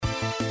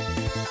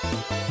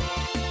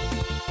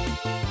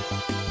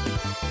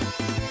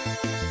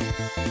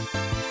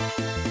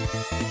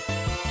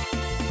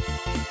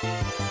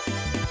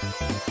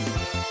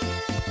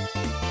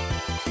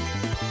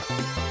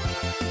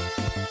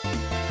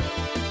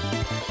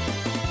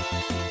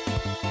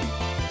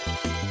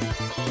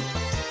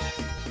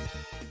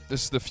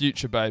This is the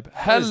future, babe. What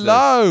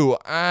Hello,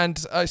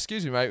 and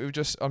excuse me, mate.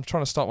 I'm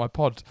trying to start my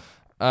pod.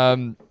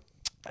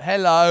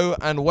 Hello,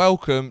 and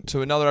welcome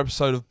to another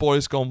episode of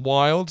Boys Gone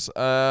Wild.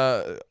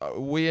 I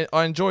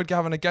enjoyed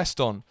having a guest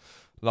on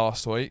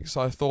last week, so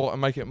I thought I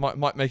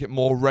might make it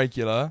more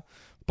regular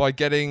by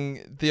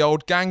getting the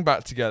old gang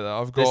back together.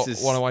 I've got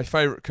one of my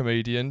favourite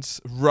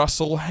comedians,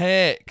 Russell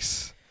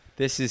Hicks.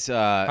 This is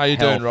how you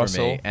doing, for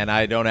Russell? me, and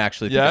I don't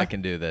actually think I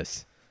can do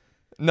this.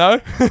 No?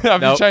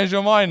 Have you changed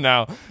your mind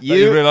now?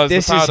 You realise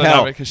the power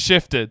dynamic has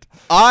shifted.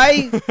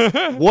 I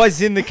was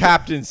in the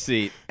captain's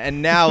seat,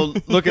 and now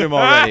look at him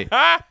already.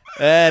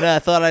 And I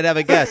thought I'd have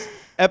a guest.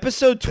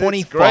 Episode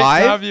 25. It's great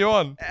to have you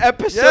on.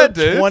 Episode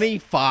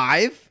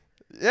 25?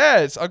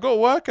 Yeah, I got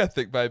work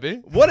ethic,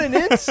 baby. What an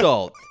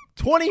insult.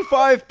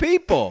 25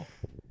 people.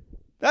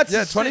 That's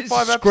 25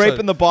 episodes.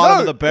 Scraping the bottom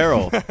of the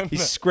barrel.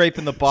 He's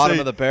scraping the bottom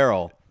of the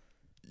barrel.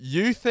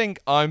 You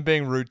think I'm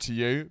being rude to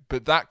you,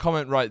 but that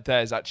comment right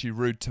there is actually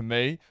rude to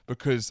me,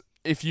 because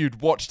if you'd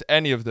watched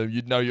any of them,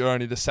 you'd know you're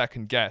only the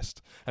second guest.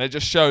 And it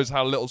just shows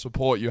how little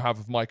support you have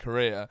of my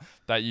career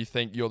that you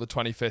think you're the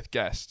 25th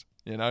guest,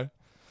 you know?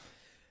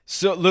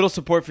 So little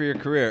support for your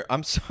career.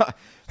 I'm sorry.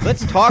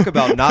 Let's talk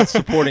about not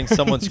supporting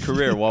someone's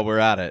career while we're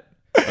at it.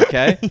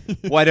 Okay?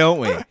 Why don't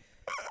we?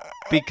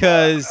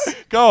 Because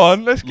go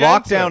on, let's get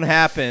lockdown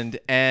happened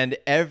and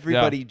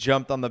everybody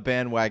jumped on the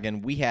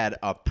bandwagon. We had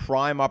a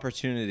prime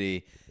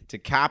opportunity to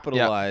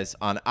capitalize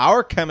on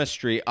our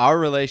chemistry, our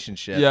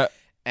relationship. Yeah.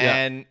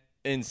 And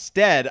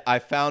instead, I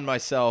found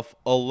myself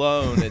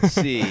alone at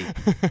sea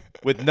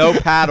with no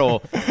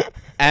paddle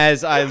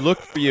as I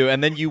looked for you,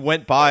 and then you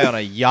went by on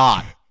a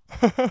yacht.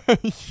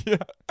 Yeah.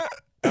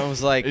 I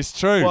was like, it's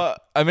true.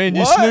 What? I mean,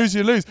 you snooze,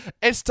 you lose.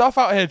 It's tough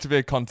out here to be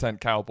a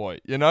content cowboy.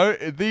 You know,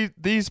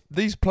 these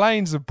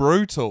planes are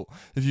brutal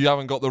if you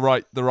haven't got the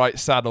right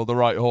saddle, the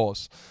right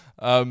horse.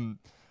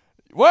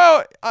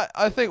 Well,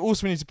 I think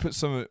also we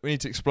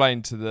need to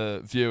explain to the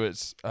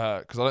viewers,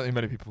 because I don't think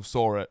many people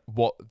saw it,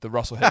 what the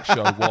Russell Hicks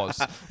show was.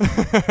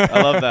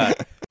 I love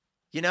that.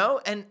 You know,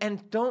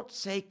 and don't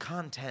say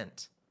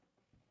content,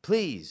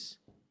 please.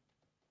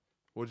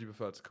 What do you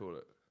prefer to call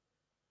it?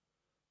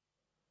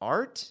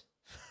 Art?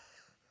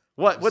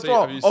 What's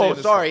wrong? Oh,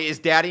 sorry. Is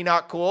Daddy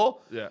not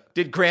cool? Yeah.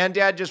 Did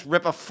Granddad just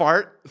rip a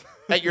fart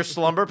at your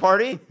slumber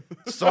party?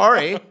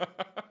 Sorry.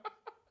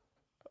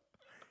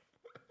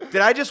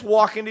 Did I just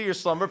walk into your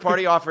slumber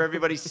party, offer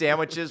everybody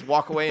sandwiches,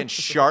 walk away and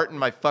shart in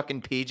my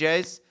fucking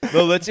PJs?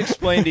 Well, let's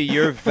explain to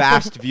your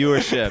vast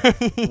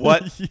viewership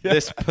what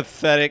this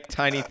pathetic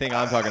tiny thing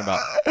I'm talking about.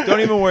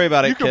 Don't even worry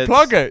about it, You kids.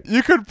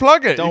 You could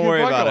plug it. Don't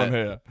worry about it. On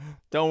here.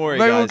 Don't worry,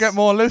 Maybe guys. we'll get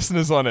more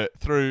listeners on it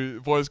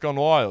through Boys Gone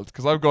Wild,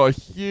 because I've got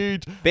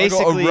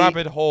a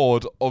rabid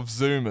horde of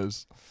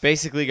Zoomers.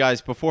 Basically,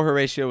 guys, before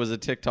Horatio was a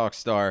TikTok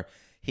star,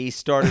 he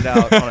started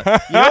out on a...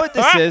 You know what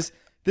this is?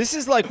 This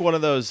is like one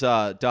of those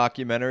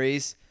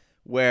documentaries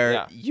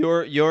where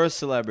you're a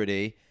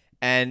celebrity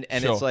and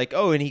Sure. it's like,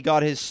 oh, and he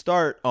got his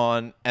start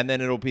on, and then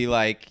it'll be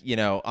like, you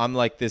know, I'm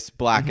like this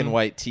black and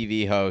white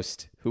TV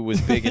host who was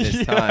big in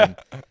his time.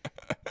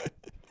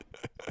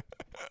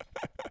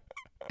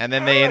 And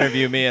then they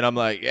interview me, and I'm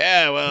like,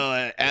 yeah,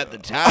 well, at the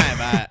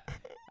time,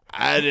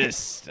 I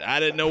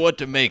didn't know what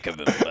to make of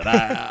him, but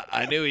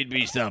I knew he'd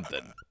be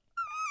something.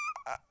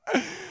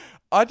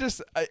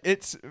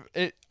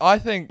 I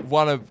think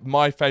one of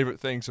my favorite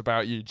things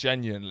about you,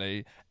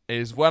 genuinely,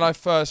 is when I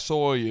first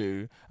saw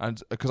you,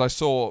 and because I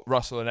saw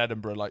Russell in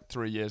Edinburgh like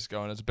 3 years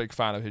ago, and I was a big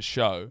fan of his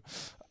show.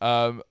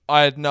 I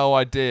had no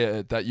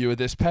idea that you were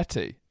this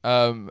petty.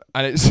 And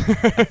it's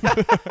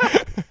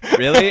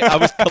really, I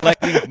was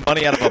collecting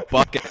money out of a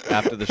bucket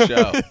after the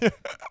show.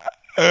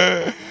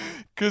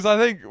 Because I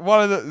think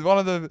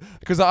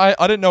because I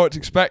didn't know what to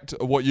expect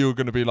of what you were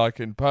going to be like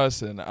in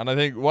person, and I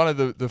think one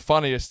of the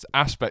funniest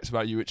aspects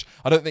about you, which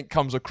I don't think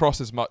comes across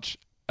as much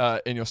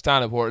in your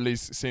stand-up, or at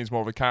least seems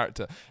more of a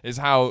character, is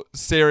how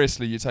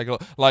seriously you take a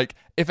lot. Like,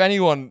 if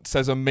anyone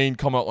says a mean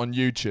comment on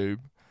YouTube,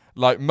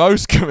 like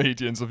most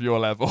comedians of your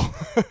level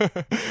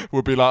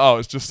would be like, oh,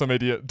 it's just some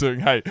idiot doing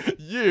hate.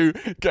 You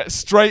get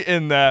straight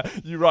in there,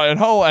 you write a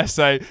whole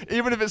essay,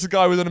 even if it's a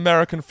guy with an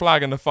American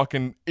flag and a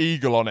fucking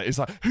eagle on it. It's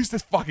like, who's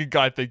this fucking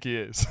guy think he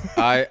is?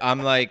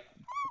 I'm like,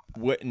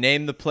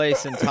 name the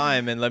place and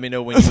time and let me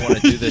know when you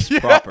want to do this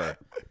proper.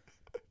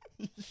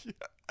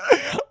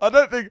 I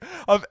don't think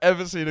I've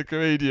ever seen a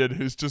comedian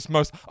who's just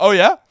oh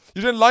yeah?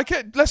 You didn't like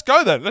it? Let's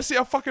go then. Let's see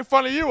how fucking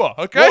funny you are,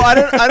 okay?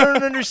 Well, I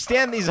don't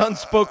understand these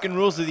unspoken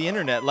rules of the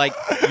internet. Like,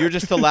 you're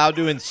just allowed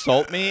to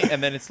insult me,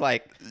 and then it's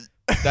like,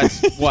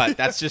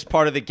 that's just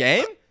part of the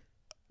game?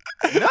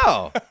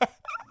 No.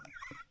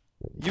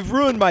 You've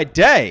ruined my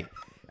day,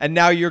 and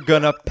now you're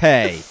gonna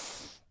pay.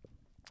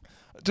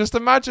 Just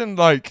imagine,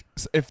 like,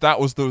 if that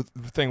was the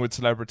thing with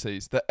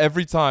celebrities, that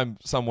every time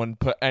someone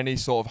put any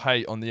sort of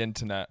hate on the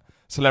internet,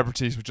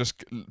 celebrities would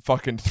just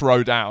fucking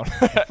throw down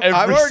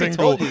every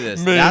single told you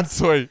this. mean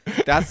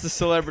tweet. That's the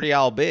celebrity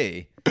I'll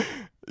be.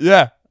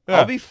 Yeah.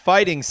 I'll be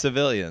fighting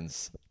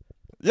civilians.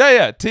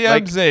 Like,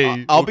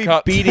 TMZ. I'll will be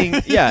cut- beating.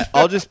 Yeah,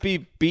 I'll just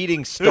be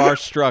beating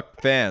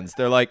starstruck fans.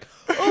 They're like,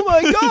 "Oh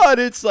my god!"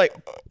 It's like,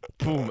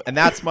 boom, and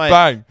that's my.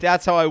 Bang.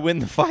 That's how I win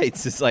the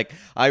fights. It's like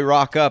I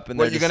rock up and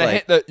Well, they're you're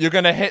just gonna like, you're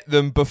gonna hit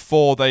them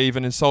before they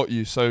even insult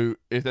you. So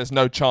if there's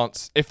no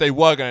chance, if they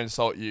were gonna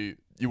insult you,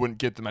 you wouldn't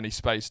give them any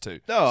space to. No,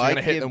 so you're I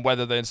gonna hit give- them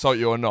whether they insult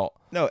you or not.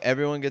 no,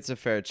 everyone gets a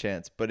fair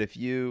chance. But if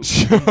you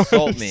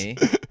insult me,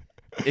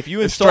 if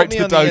you It's insult straight me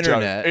to on the the dojo.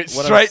 internet, It's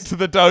what straight to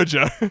the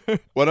dojo.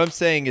 What I'm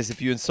saying is,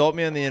 if you insult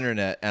me on the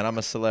internet and I'm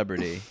a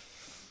celebrity,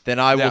 then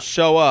I Yeah. will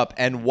show up.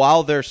 And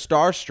while they're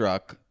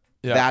starstruck,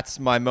 Yeah. that's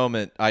my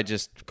moment. I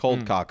just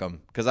cold cock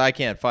them because I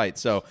can't fight.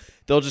 So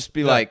they'll just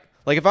be Yeah.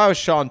 like if I was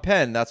Sean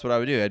Penn, that's what I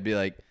would do. I'd be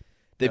like,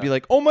 they'd be Yeah.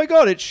 like, "Oh my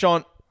god, it's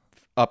Sean!"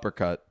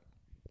 Uppercut,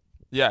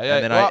 yeah.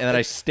 and then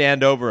I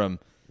stand over them,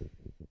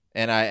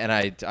 and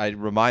I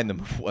remind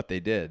them of what they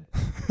did.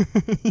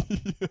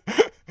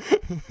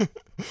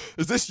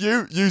 Is this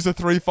you? User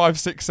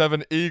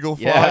 3567 Eagle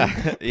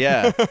Fly.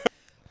 Yeah, yeah.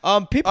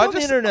 People I on the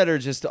just- internet are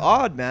just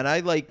odd, man. I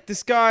like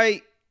this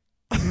guy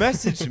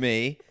messaged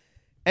me,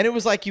 and it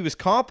was like he was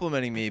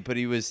complimenting me, but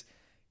he was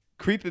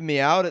creeping me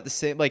out at the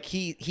same. Like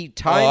he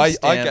timestamped.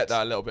 I get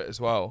that a little bit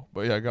as well.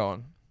 But yeah, go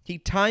on. He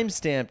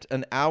timestamped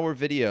an hour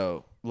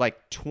video,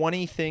 like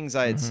 20 things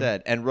I had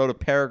said, and wrote a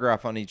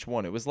paragraph on each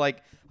one. It was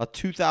like a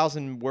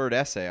 2,000-word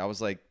essay. I was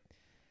like,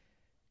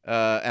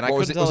 and I What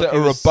was couldn't it? tell Was if it he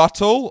a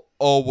rebuttal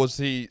or was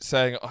he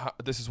saying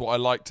this is what I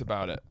liked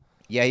about it?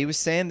 Yeah, he was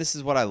saying this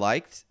is what I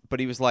liked, but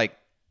he was like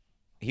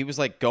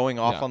going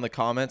off Yeah. on the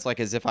comments like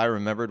as if I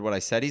remembered what I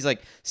said. He's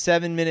like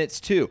 7 minutes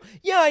too.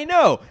 Yeah, I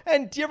know.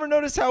 And do you ever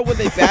notice how when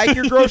they bag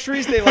your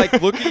groceries, they like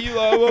look at you,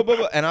 blah, blah,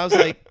 blah. And I was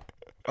like,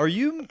 are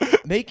you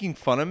making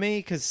fun of me?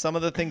 Because some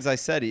of the things I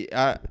said,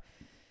 I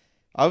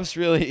was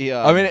really.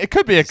 I mean, it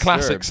could be a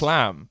classic disturbed.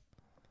 slam.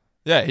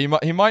 Yeah, he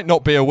might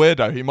not be a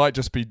weirdo. He might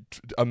just be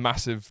a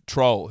massive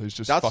troll who's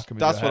just fucking.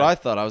 That's what I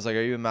thought. I was like,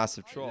 are you a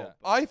massive troll? Yeah.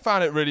 I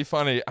found it really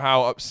funny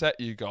how upset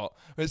you got.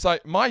 It's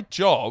like my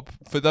job,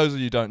 for those of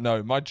you who don't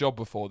know, my job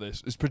before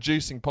this is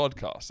producing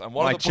podcasts. And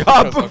one My of the job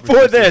podcasts I've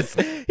before produced-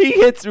 this. He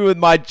hits me with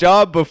my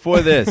job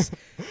before this.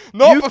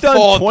 Not You've before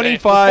done this,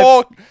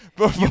 25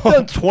 before, You've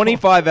done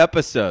 25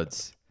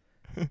 episodes.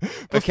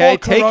 Okay,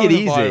 take it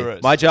easy.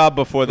 coronavirus. My job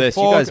before this.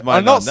 You before- guys might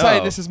I'm not know.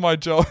 saying this is my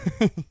job.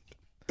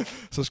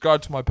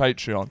 Subscribe to my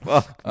Patreon.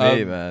 Fuck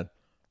me, man.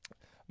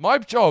 My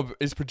job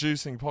is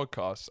producing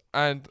podcasts,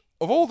 and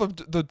of all the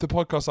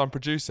podcasts I'm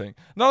producing,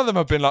 none of them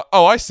have been like,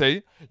 oh, I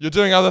see, you're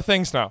doing other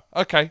things now.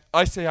 Okay,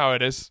 I see how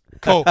it is.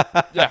 Cool.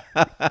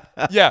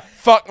 Yeah,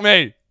 fuck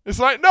me. It's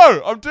like,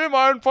 no, I'm doing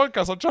my own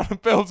podcast. I'm trying to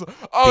build.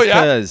 Oh,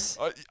 Because-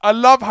 yeah. I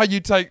love how you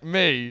take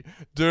me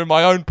doing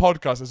my own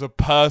podcast as a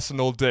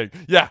personal dig.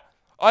 Yeah,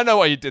 I know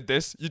why you did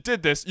this. You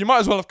did this. You might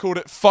as well have called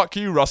it Fuck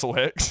You, Russell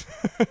Hicks.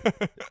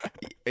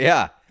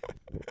 Yeah.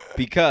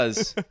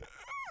 Because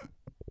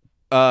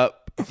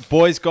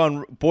Boys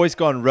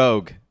Gone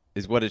Rogue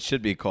is what it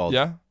should be called.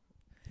 Yeah?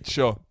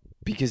 Sure.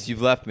 Because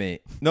you've left me.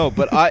 No,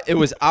 but it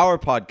was our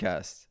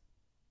podcast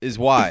is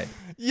why.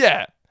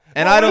 Yeah.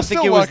 And Well, I we're don't think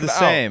still it was working the it out.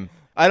 same.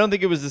 I don't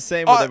think it was the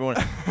same with everyone.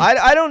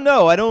 I don't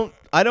know.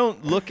 I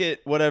don't look at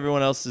what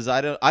everyone else is.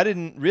 I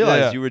didn't realize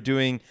Yeah. you were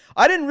doing.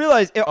 I didn't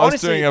realize. I was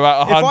Honestly, doing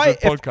about if 100 if-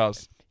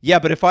 podcasts. Yeah,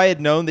 but if I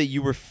had known that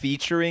you were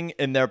featuring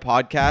in their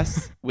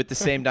podcast with the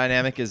same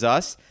dynamic as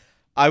us,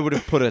 I would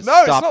have put a No,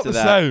 it's stop not to the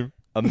that same.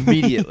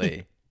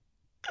 immediately.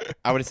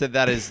 I would have said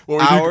that is Well,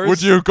 ours.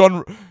 would you have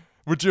gone?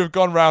 Would you have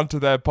gone round to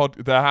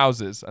their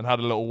houses and had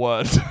a little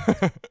word?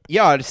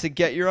 Yeah, I just said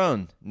get your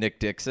own, Nick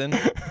Dixon.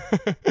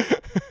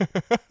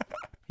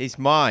 He's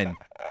mine.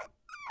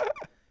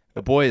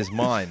 The boy is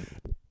mine.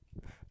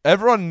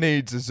 Everyone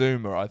needs a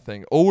Zoomer, I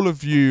think. All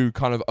of you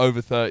kind of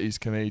over 30s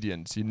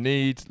comedians, you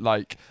need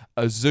like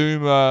a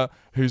Zoomer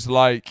who's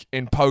like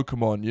in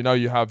Pokemon. You know,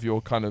 you have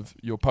your kind of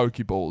your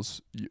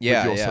Pokeballs with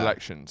your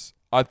selections.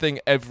 I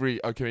think every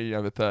comedian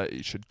over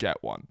 30 should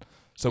get one.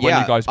 So when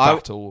Yeah, you guys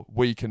battle,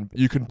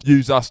 you can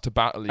use us to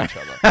battle each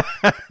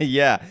other.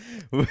 Yeah.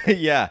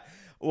 Yeah.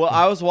 Well,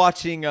 I was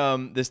watching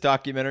this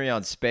documentary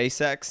on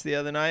SpaceX the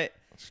other night,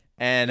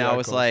 and Yeah, I of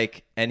was course.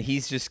 like, and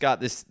he's just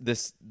got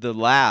the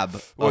lab.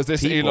 Was of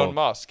this people. Elon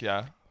Musk?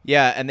 Yeah.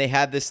 Yeah, and they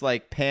had this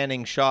like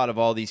panning shot of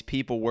all these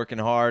people working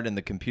hard and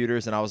the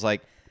computers, and I was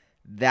like,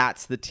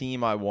 that's the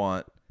team I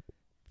want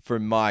for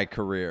my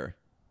career.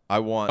 I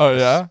want Oh,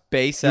 yeah? a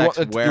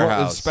SpaceX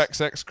warehouse. You want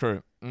the SpaceX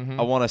crew. Mm-hmm.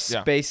 I want a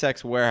Yeah.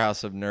 SpaceX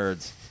warehouse of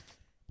nerds,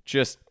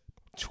 just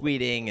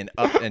tweeting and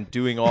up and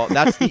doing all.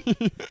 That's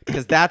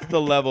because that's the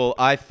level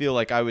I feel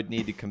like I would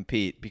need to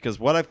compete. Because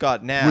what I've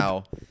got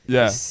now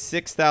Yeah. is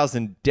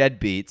 6,000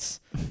 deadbeats,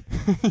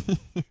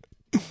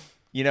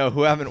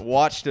 who haven't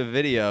watched a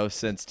video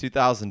since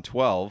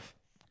 2012.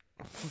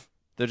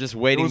 They're just It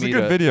waiting was a me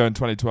good to. video in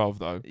 2012,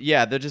 though.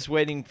 Yeah, they're just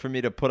waiting for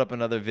me to put up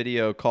another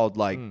video called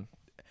like.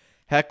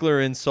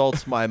 Heckler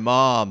insults my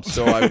mom,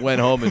 so I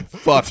went home and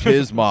fucked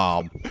his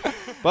mom.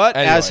 But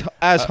Anyway,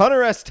 as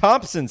Hunter S.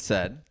 Thompson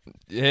said,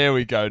 Here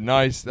we go.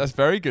 Nice. That's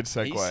very good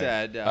segue. he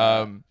said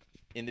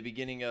in the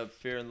beginning of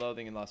Fear and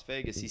Loathing in Las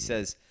Vegas, he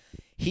says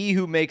He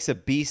who makes a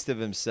beast of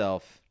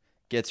himself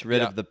gets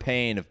rid Yeah. of the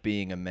pain of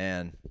being a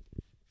man.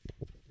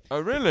 Oh,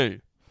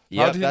 really?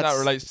 Yep, How do you think that that's-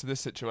 relates to this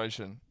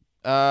situation?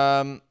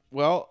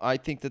 Well, I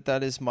think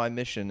that is my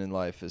mission in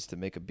life, is to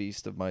make a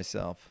beast of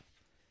myself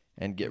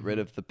and get rid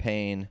of the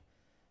pain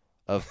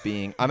of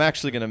being. I'm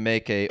actually going to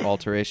make a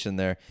alteration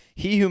there.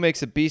 He who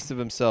makes a beast of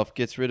himself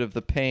gets rid of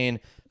the pain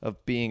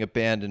of being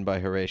abandoned by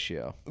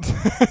Horatio.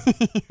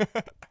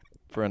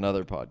 For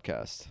another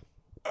podcast.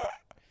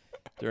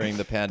 During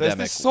the There's pandemic.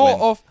 this sort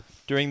of.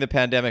 During the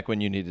pandemic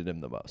when you needed him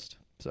the most.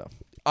 So.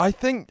 I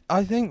think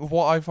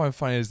what I find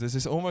funny is there's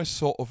this almost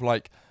sort of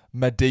like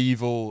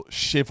medieval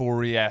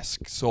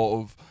chivalry-esque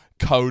sort of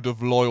code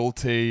of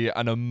loyalty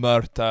and a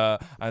murder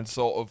and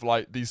sort of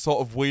like these sort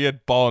of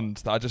weird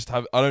bonds that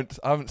I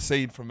haven't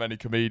seen from many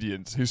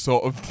comedians who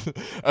sort of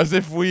as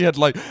if we had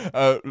like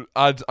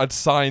I'd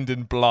signed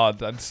in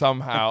blood and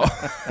somehow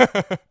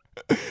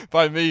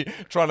by me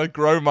trying to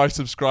grow my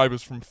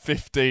subscribers from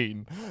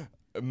 15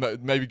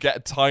 maybe get a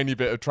tiny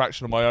bit of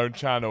traction on my own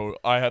channel,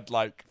 I had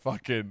like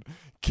fucking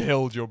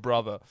killed your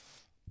brother.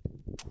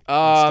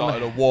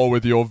 Started a war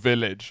with your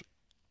village.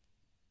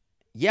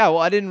 Yeah, well,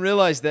 I didn't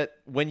realize that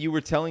when you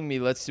were telling me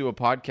let's do a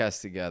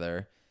podcast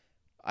together,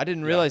 I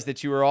didn't realize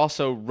that you were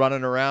also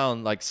running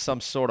around like some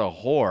sort of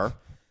whore.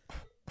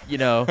 You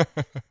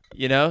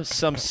know,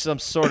 some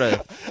sort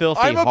of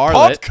filthy I'm a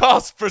harlot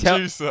podcast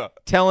producer.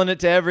 telling it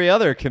to every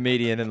other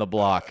comedian in the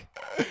block.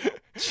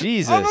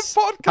 Jesus. I'm a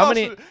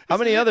podcast. How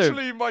many other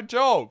literally my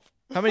job.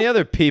 How many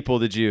other people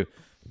did you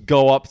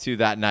go up to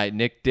that night?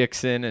 Nick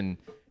Dixon and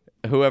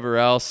whoever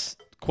else.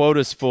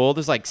 Quota's full.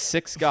 There's like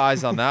 6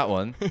 guys on that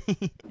one.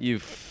 You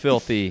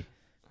filthy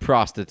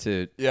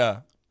prostitute.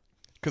 Yeah,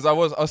 because I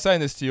was saying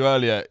this to you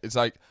earlier. It's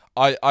like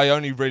I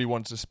only really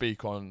wanted to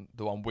speak on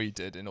the one we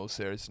did in all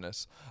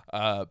seriousness.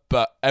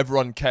 But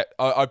everyone kept.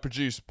 I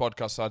produced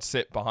podcasts, so I'd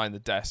sit behind the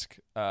desk,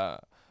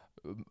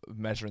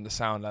 measuring the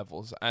sound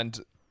levels, and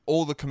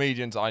all the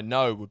comedians I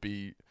know would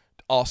be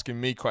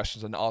asking me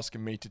questions and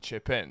asking me to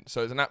chip in.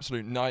 So it's an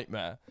absolute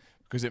nightmare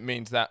because it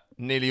means that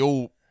nearly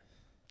all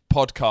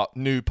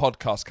new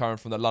podcasts coming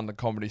from the London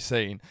comedy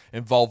scene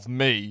involve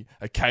me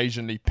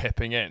occasionally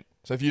pipping in.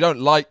 So if you don't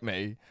like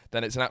me,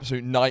 then it's an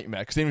absolute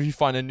nightmare. Because even if you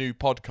find a new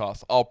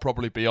podcast, I'll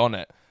probably be on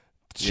it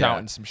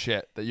shouting some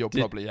shit that you'll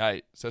probably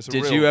hate. So it's a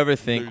Did real you ever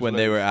think when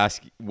they lose-lose. were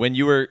asking, when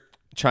you were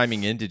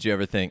chiming in, did you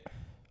ever think,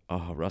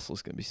 oh,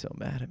 Russell's going to be so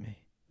mad at me?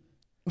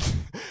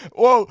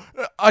 Well,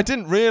 I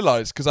didn't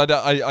realise because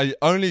I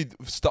only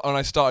when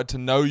I started to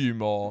know you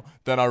more,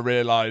 then I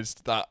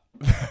realised that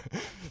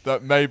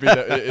that maybe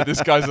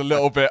this guy's a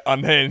little bit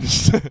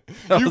unhinged.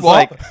 You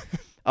what?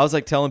 I was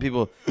like telling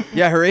people,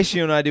 yeah,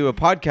 Horatio and I do a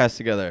podcast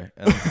together.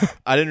 And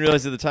I didn't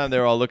realize at the time they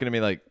were all looking at me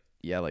like,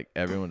 yeah, like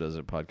everyone does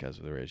a podcast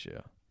with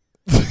Horatio.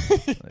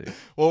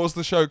 What was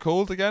the show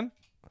called again?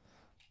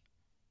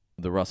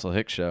 The Russell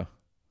Hicks Show.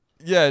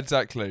 Yeah,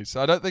 exactly. So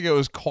I don't think it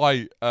was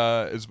quite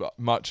as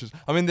much as...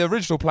 I mean, the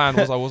original plan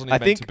was I wasn't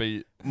even meant to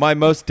be... My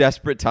most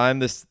desperate time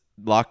this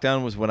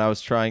lockdown was when I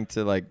was trying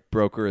to like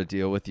broker a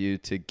deal with you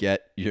to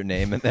get your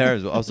name in there.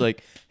 I was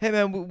like, hey,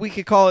 man, we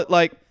could call it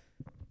like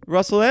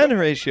Russell and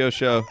Horatio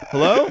Show.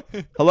 Hello?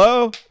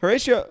 Hello?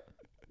 Horatio?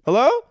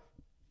 Hello?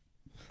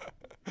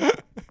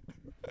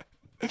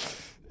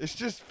 It's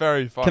just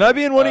very funny. Can I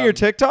be in one of your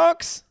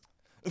TikToks?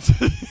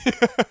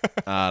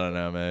 I don't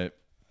know, mate.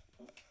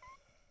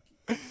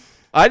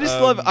 I just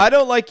I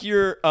don't like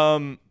your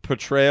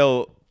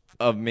portrayal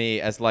of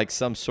me as like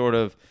some sort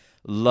of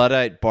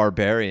Luddite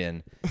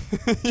barbarian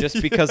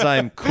just because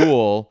I'm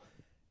cool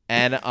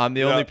and I'm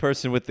the only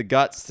person with the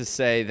guts to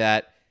say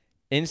that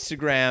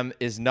Instagram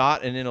is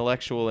not an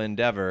intellectual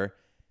endeavor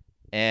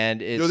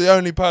and it's... You're the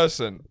only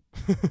person.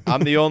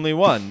 I'm the only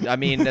one. I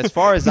mean, as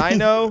far as I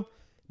know,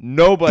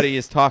 nobody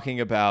is talking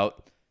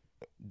about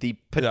the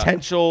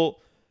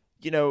potential,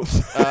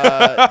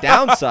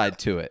 downside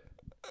to it.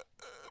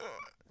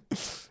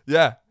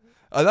 Yeah.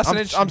 That's an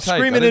interesting I'm take.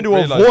 screaming I didn't into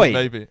a realise void.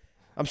 Maybe.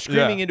 I'm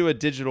screaming into a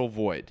digital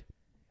void.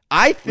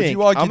 I think Would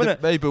you argue I'm gonna,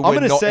 that maybe I'm we're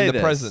gonna not say in the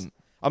this. present?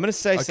 I'm going to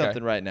say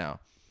something right now.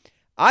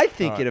 I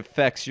think it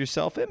affects your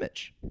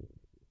self-image.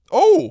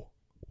 Oh,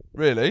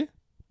 really?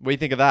 What do you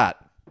think of that?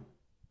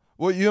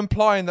 Well, you're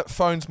implying that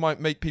phones might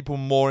make people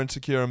more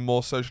insecure and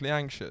more socially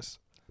anxious.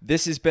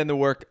 This has been the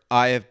work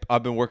I've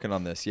been working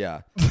on this,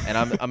 yeah. And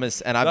I've been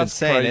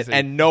saying crazy. it,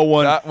 and no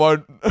one That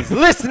won't. is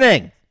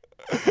listening.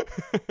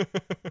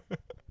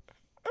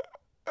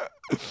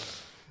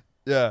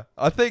 Yeah,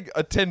 I think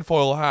a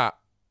tinfoil hat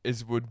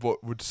is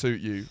what would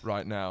suit you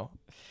right now.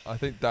 I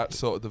think that's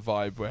sort of the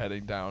vibe we're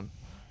heading down.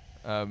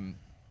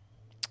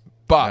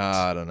 But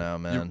I don't know,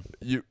 man.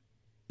 You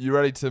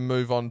ready to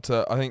move on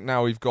to? I think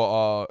now we've got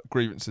our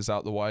grievances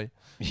out the way.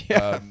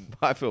 Yeah,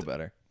 I feel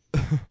better.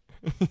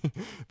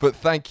 But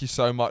thank you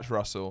so much,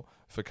 Russell,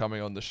 for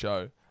coming on the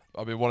show.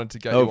 I've been wanting to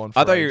get you on for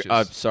I thought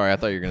ages. sorry, I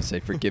thought you were going to say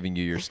for giving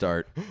you your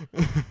start.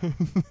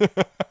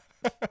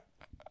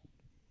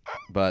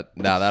 But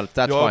no,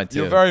 that's fine too.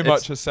 You're very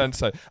much a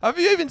sensei. Have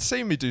you even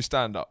seen me do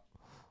stand-up?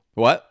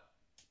 What?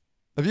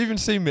 Have you even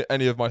seen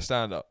any of my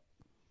stand-up?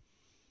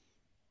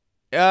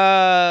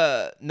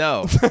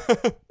 No.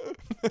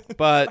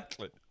 But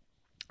Exactly.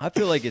 I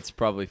feel like it's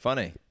probably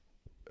funny.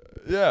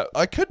 Yeah,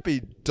 I could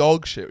be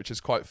dog shit, which is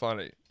quite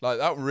funny. Like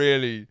that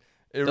really,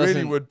 it really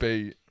Doesn't- would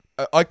be.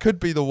 I could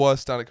be the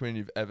worst stand-up comedian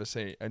you've ever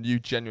seen, and you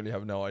genuinely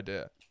have no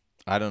idea,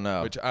 I don't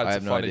know. which I adds a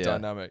have no funny idea.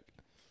 dynamic.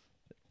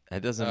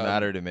 It doesn't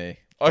matter to me.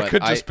 I But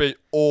could just be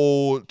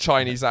all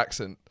Chinese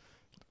accent,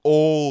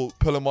 all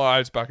pulling my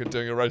eyes back and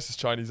doing a racist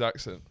Chinese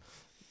accent.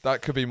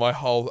 That could be my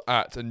whole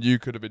act, and you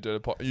could have been doing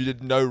you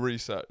did no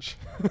research.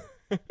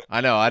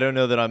 I know. I don't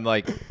know that I'm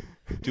like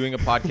doing a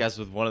podcast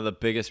with one of the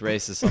biggest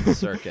racists on the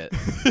circuit.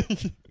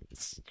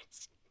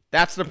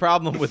 That's the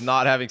problem with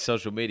not having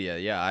social media.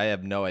 Yeah, I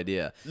have no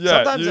idea.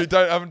 Yeah,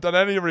 haven't done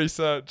any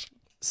research.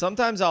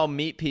 Sometimes I'll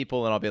meet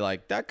people and I'll be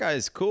like, that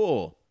guy's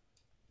cool.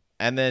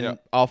 And then Yeah.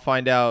 I'll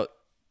find out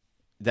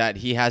that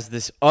he has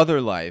this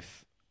other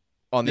life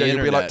on the Yeah, you'll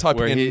internet be like typing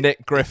where, in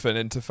Nick Griffin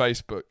into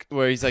Facebook.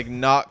 where he's like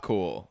not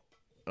cool.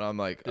 And I'm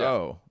like, Yeah.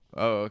 oh,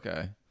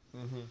 okay.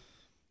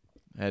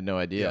 I had no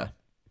idea.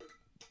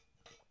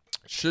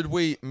 Should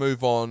we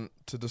move on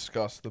to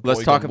discuss the boy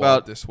Let's talk Gone Wild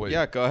about this week?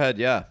 Yeah, go ahead.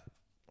 Yeah.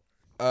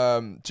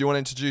 Do you want to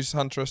introduce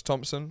Hunter S.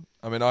 Thompson?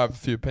 I mean, I have a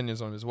few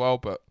opinions on him as well,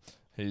 but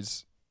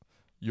he's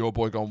your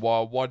boy gone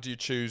wild. Why do you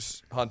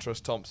choose Hunter S.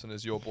 Thompson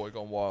as your boy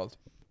gone wild?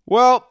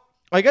 Well,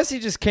 I guess he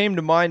just came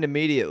to mind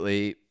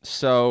immediately.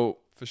 So,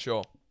 For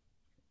sure.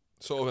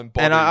 Sort of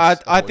embodies. and the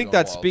I boy think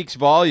gone that wild. speaks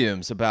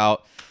volumes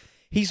about.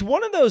 He's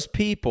one of those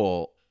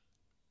people.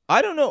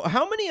 I don't know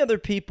how many other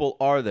people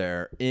are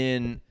there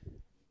in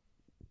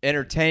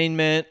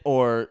entertainment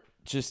or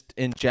just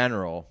in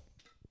general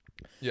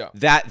Yeah.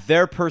 that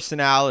their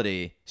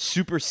personality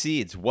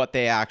supersedes what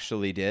they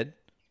actually did.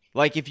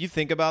 Like, if you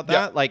think about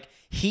that, Yeah. like,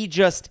 he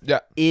just Yeah.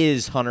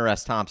 is Hunter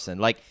S. Thompson.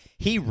 Like,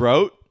 he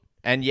wrote,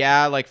 and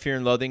yeah, like, Fear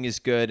and Loathing is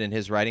good in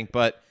his writing,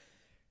 but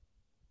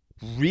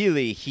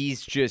really,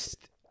 he's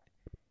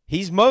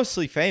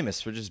mostly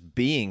famous for just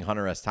being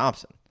Hunter S.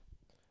 Thompson.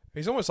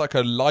 He's almost like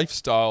a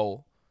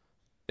lifestyle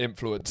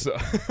influencer.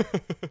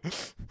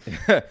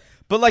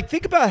 But, like,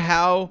 think about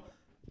how,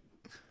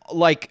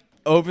 like,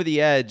 over the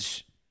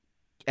edge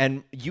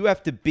and you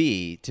have to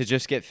be to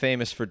just get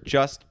famous for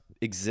just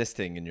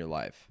existing in your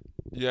life.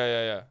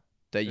 Yeah.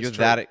 That It's you're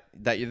true.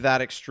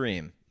 that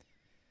extreme.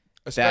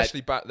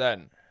 Especially back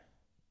then.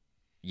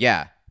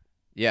 Yeah.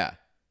 Yeah.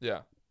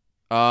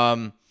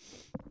 And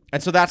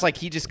so that's like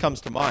he just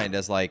comes to mind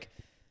as like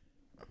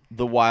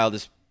the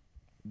wildest,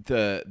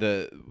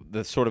 the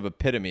sort of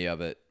epitome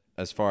of it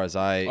as far as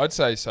I'd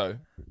say so.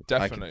 I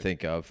Definitely. can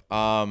think of.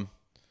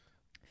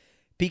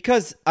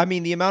 Because I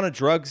mean the amount of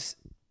drugs.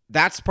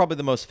 That's probably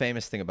the most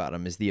famous thing about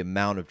him is the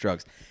amount of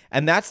drugs,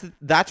 and that's. Do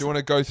you want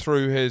to go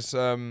through his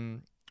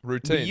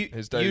routine,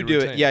 his daily you do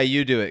routine? it. Yeah,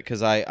 you do it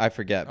because I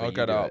forget. But I'll you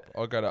get it do up.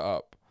 I'll get it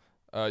up.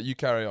 You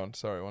carry on.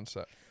 Sorry, one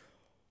sec.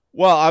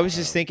 Well, I was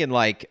just thinking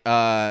like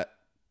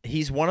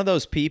he's one of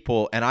those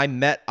people, and I've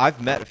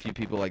met a few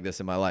people like this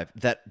in my life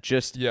that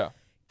just Yeah.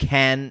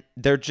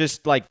 they're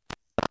just like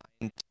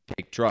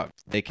take drugs.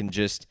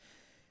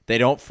 They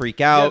don't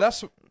freak out. Yeah,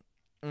 that's.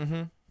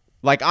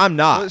 Like I'm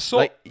not. Well, it's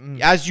like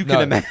as you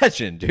can no.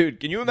 imagine, dude.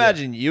 Can you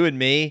imagine you and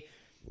me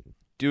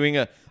doing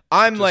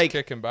I'm Just like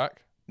kicking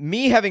back.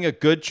 me having a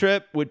good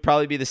trip would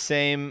probably be the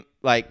same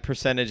like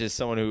percentage as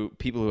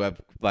people who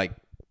have like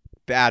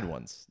bad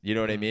ones. You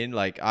know what I mean?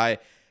 Like I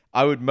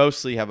would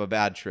mostly have a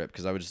bad trip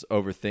because I would just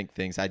overthink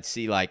things. I'd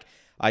see like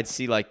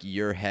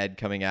your head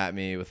coming at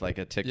me with like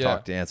a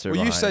TikTok dancer. Well,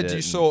 you behind said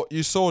it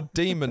you saw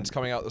demons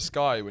coming out the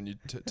sky when you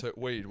took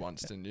weed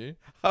once, didn't you?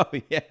 Oh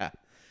yeah,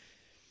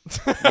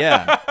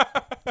 yeah.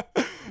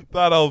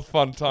 That old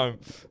fun time.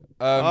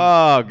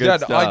 Oh,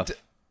 good stuff.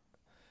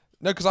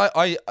 No, because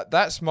I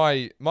that's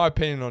my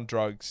opinion on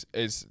drugs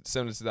is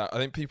similar to that. I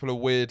think people are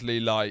weirdly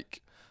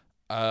like,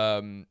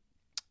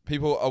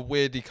 people are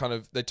weirdly kind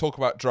of, they talk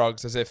about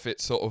drugs as if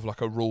it's sort of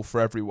like a rule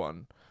for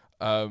everyone.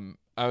 On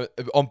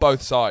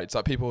both sides,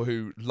 like people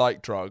who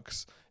like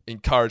drugs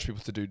encourage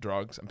people to do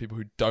drugs, and people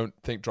who don't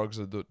think drugs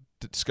are the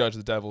scourge of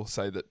the devil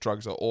say that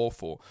drugs are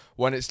awful.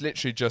 When it's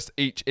literally just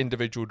each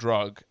individual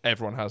drug,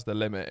 everyone has their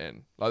limit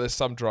in. Like there's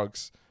some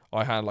drugs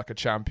I handle like a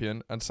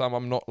champion, and some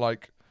I'm not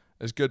like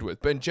as good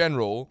with. But in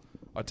general,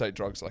 I take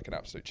drugs like an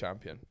absolute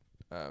champion.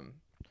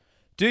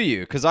 Do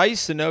you? Because I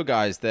used to know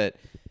guys that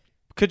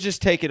could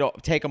just take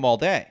them all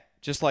day,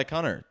 just like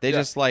Hunter. They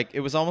just like it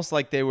was almost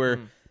like they were.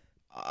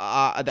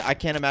 I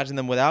can't imagine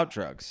them without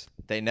drugs.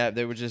 They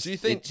were just. Do you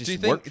think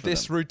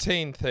this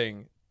routine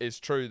thing is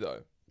true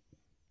though?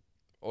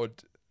 Or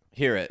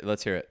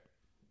Let's hear it.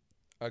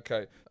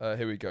 okay,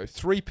 here we go.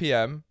 3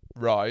 p.m.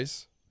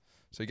 rise,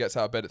 so he gets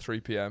out of bed at 3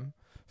 p.m.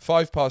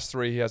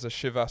 3:05 he has a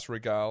Chivas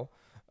Regal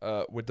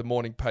with the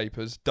morning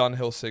papers,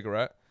 Dunhill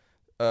cigarette.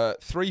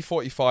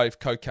 3:45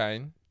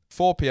 cocaine.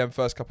 4 p.m.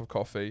 first cup of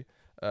coffee.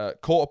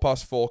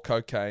 4:15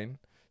 cocaine.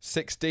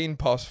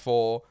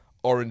 4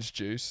 orange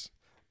juice.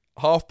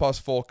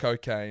 4:30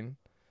 cocaine.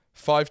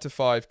 5 to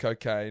 5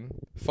 cocaine.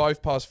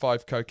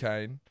 5:05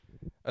 cocaine.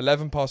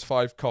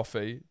 11:05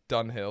 coffee,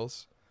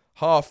 Dunhills.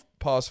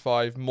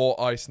 5:30 more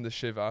ice in the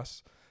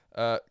Chivas.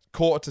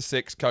 Quarter to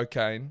 6,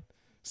 cocaine.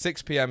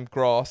 6 p.m,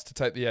 grass to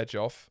take the edge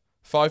off.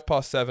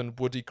 7:05,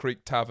 Woody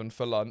Creek Tavern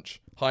for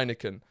lunch.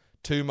 Heineken.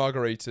 2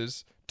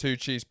 margaritas. 2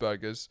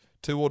 cheeseburgers.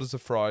 2 orders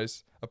of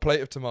fries. A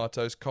plate of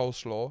tomatoes,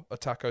 coleslaw, a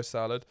taco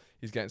salad.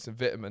 He's getting some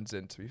vitamins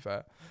in, to be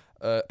fair.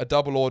 A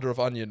double order of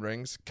onion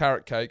rings,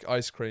 carrot cake,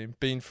 ice cream,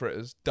 bean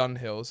fritters,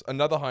 Dunhills,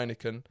 another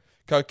Heineken,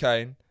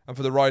 cocaine, and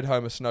for the ride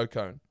home, a snow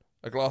cone.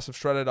 A glass of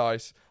shredded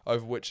ice,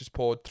 over which is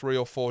poured 3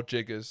 or 4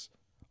 jiggers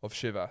of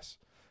Chivas.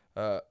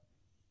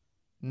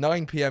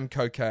 9 p.m,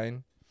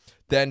 cocaine.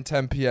 Then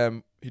 10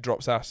 p.m, he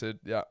drops acid.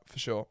 Yeah, for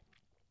sure.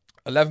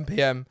 11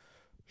 p.m,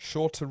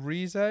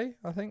 Shorterize,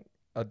 I think.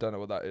 I don't know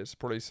what that is.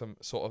 Probably some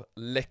sort of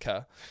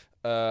liquor.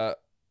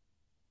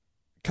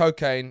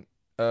 Cocaine,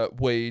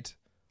 weed.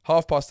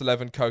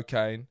 11:30,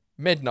 cocaine.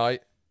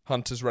 Midnight,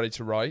 Hunter's Ready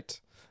to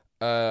Write.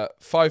 5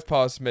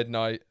 past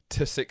midnight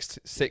to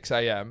 6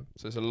 a.m.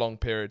 So it's a long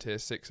period here,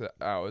 6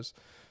 hours.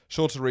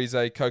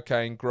 Shorterize,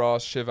 cocaine,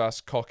 grass,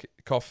 Chivas,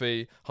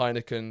 coffee,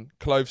 Heineken,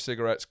 clove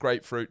cigarettes,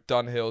 grapefruit,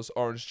 Dunhills,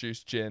 orange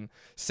juice, gin.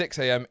 6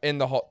 a.m. in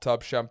the hot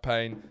tub,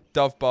 champagne,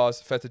 Dove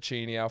bars,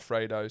 fettuccine,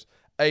 Alfredos.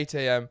 8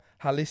 a.m.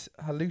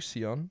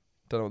 hallucion.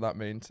 Don't know what that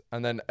means.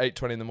 And then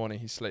 8:20 in the morning,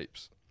 he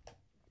sleeps.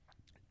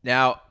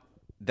 Now,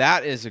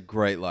 that is a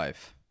great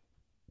life.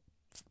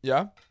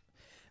 Yeah?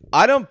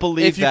 I don't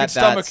believe If you can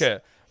stomach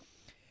it.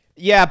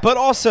 Yeah, but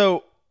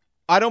also,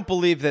 I don't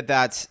believe that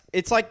that's...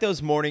 It's like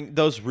those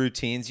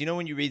routines. You know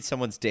when you read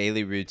someone's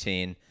daily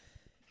routine,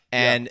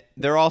 and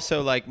they're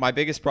also like... My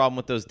biggest problem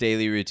with those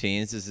daily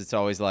routines is it's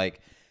always like...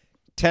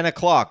 10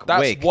 o'clock, That's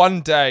wake.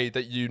 one day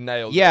that you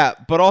nailed it. Yeah,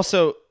 but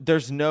also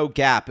there's no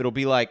gap. It'll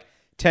be like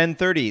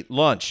 10:30,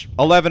 lunch,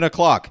 11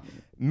 o'clock,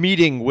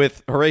 meeting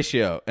with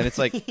Horatio. And it's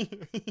like,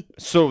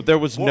 so there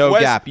was no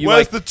gap.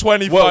 Where's the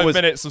 25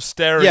 minutes of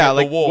staring at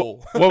the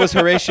wall? What was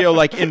Horatio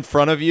like in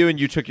front of you and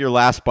you took your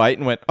last bite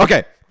and went,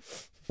 okay,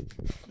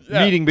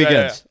 meeting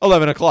begins,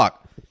 11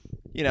 o'clock.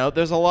 You know,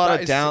 there's a lot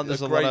of down.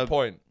 There's a great lot of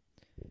point.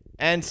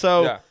 And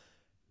so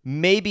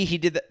maybe he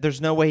did that. There's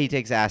no way he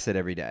takes acid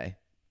every day.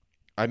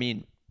 I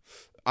mean,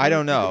 I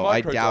don't know.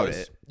 I doubt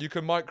it. You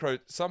can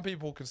some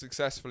people can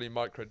successfully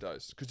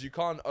microdose because you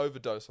can't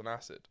overdose on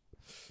acid.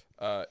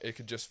 It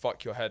can just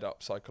fuck your head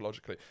up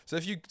psychologically. So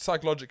if you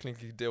psychologically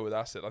can deal with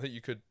acid, I think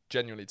you could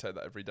genuinely take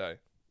that every day.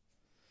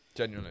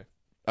 Genuinely.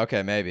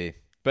 Okay, maybe.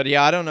 But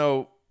yeah, I don't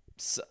know.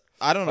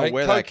 I don't know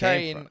where that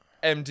came from.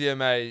 Cocaine,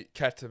 MDMA,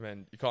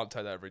 ketamine, you can't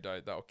take that every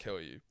day. That'll kill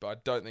you. But I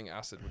don't think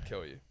acid would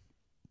kill you.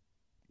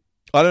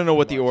 I don't know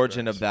what the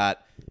origin of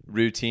that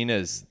routine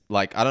is.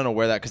 Like, I don't know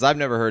where that... Because I've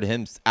never heard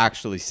him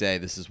actually say,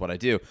 this is what I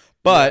do.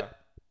 But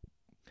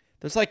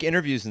there's, like,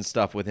 interviews and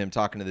stuff with him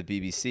talking to the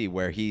BBC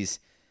where he's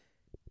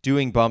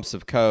doing bumps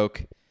of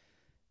coke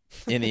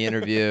in the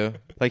interview.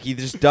 Like, he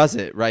just does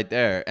it right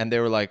there. And they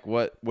were like,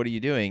 what are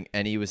you doing?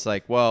 And he was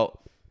like, well...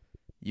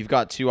 You've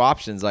got 2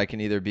 options. I can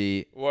either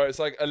be... Well, it's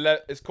like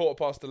it's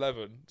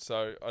 11:15,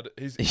 so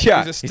he's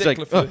a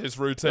stickler for his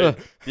routine.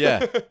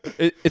 Yeah.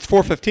 It's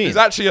 4:15. He's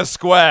actually a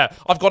square.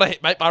 I've got to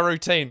make my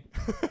routine.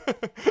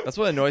 That's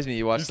what annoys me.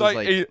 You watch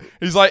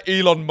he's like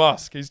Elon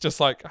Musk. He's just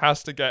like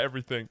has to get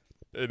everything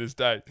in his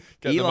day.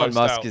 Elon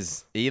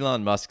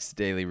Musk's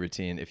daily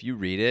routine. If you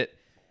read it,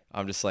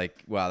 I'm just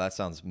like, wow, that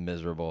sounds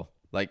miserable.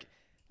 Like,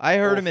 I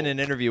heard him in an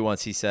interview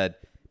once. He said,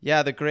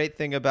 yeah, the great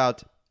thing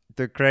about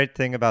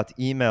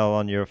email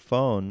on your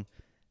phone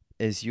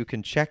is you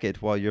can check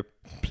it while you're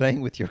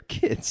playing with your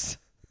kids.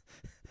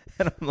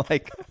 And I'm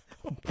like,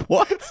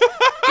 what?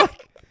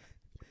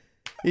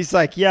 He's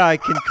like, yeah, I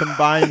can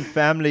combine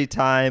family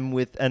time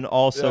with and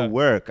also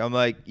work. I'm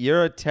like,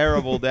 you're a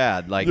terrible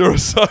dad. Like,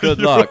 good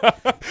luck.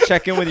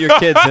 Check in with your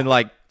kids in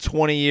like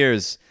 20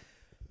 years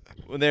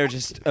when they're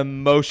just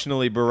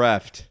emotionally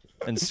bereft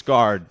and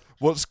scarred.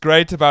 What's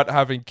great about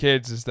having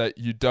kids is that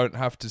you don't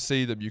have to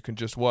see them. You can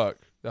just work.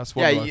 That's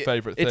one of my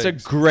favorite things.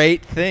 It's a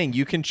great thing.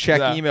 You can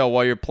check email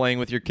while you're playing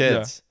with your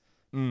kids.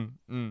 Yeah.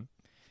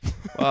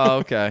 Well,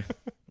 okay.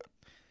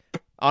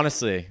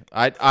 Honestly,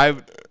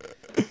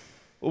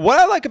 what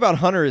I like about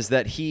Hunter is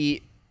that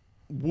he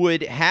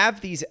would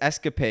have these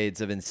escapades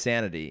of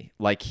insanity.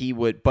 Like he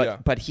would,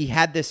 but he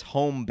had this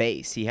home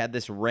base. He had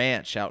this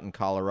ranch out in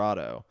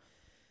Colorado.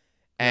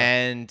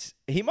 And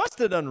he must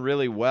have done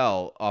really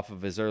well off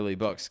of his early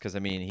books because, I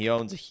mean, he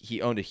owned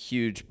a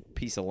huge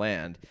piece of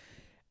land.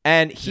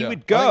 And he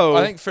would go...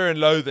 I think Fear and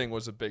Loathing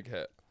was a big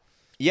hit.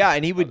 Yeah,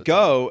 and he would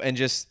go and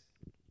just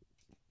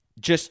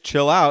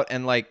chill out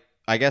and, like,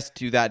 I guess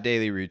do that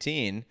daily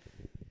routine.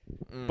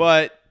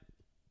 But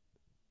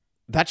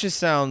that just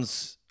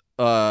sounds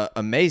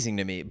amazing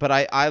to me. But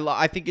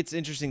I think it's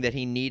interesting that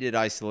he needed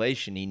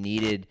isolation.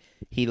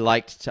 He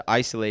liked to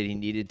isolate. He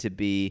needed to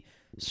be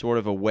sort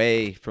of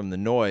away from the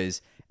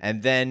noise.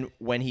 And then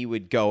when he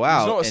would go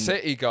out... He's not a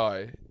city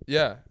guy.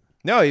 Yeah.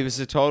 No, he was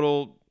a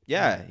total...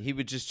 Yeah, he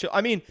would just chill.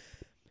 I mean,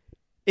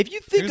 if you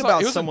think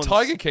about someone... He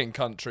was in Tiger King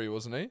country,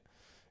 wasn't he?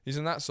 He's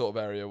in that sort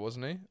of area,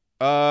 wasn't he?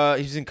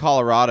 He was in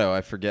Colorado.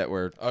 I forget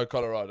where Oh,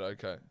 Colorado.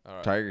 Okay, all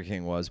right. Tiger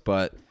King was,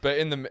 but But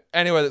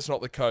anywhere that's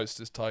not the coast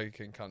is Tiger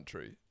King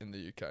country in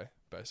the UK,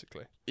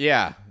 basically.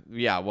 yeah.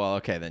 Well,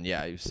 okay then.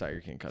 Yeah, he was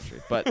Tiger King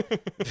country, but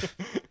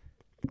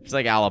it's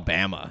like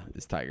Alabama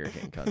is Tiger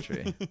King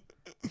country.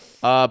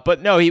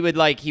 But no, he would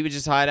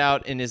just hide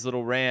out in his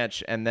little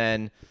ranch, and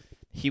then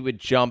he would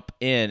jump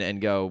in and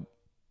go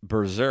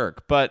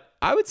berserk. But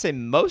I would say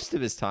most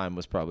of his time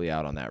was probably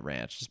out on that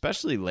ranch,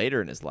 especially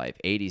later in his life,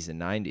 80s and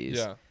 90s.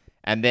 Yeah.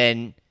 And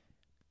then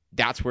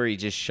that's where he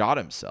just shot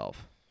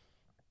himself.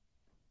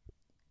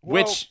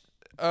 Well, Which,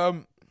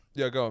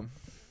 yeah, go on.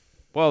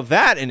 well,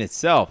 that in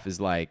itself is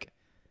like,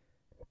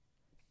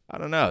 I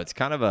don't know. It's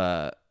kind of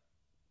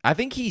I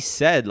think he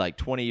said like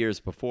 20 years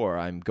before,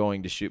 I'm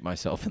going to shoot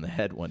myself in the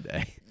head one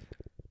day.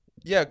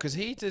 Yeah, because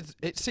he did.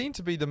 It seemed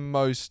to be the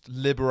most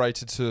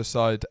liberated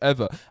suicide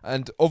ever.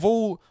 And of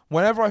all,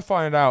 whenever I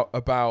find out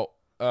about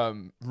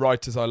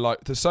writers I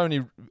like, there's so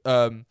many.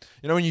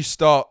 When you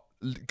start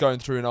going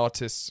through an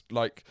artist's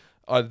like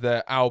either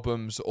their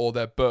albums or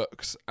their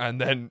books,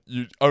 and then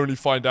you only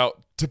find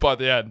out by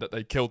the end that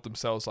they killed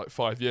themselves like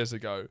 5 years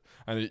ago,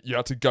 and you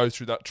had to go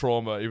through that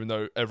trauma even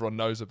though everyone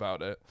knows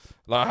about it.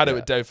 Like I had it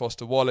with Dave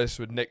Foster Wallace,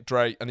 with Nick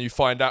Drake, and you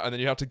find out, and then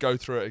you have to go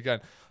through it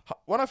again.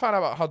 When I found out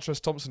about Hunter S.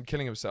 Thompson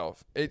killing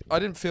himself, I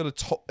didn't feel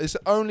it's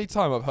the only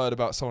time I've heard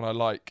about someone I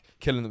like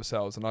killing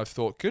themselves, and I've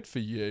thought, good for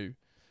you,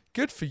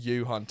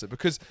 Hunter,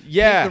 because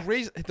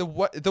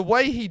the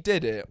way he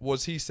did it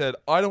was he said,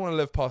 I don't want to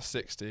live past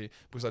 60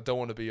 because I don't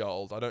want to be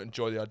old. I don't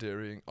enjoy the idea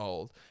of being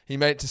old. He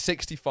made it to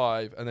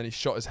 65, and then he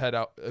shot his head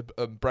out,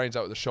 brains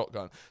out with a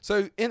shotgun.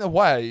 So in a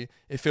way,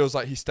 it feels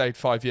like he stayed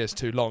 5 years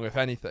too long, if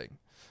anything.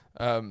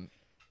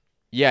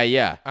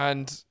 Yeah.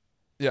 And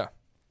yeah.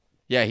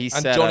 Yeah, he And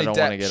said, Johnny I don't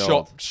Depp want to get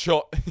old.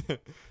 shot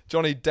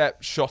Johnny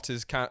Depp shot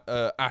his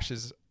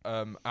ashes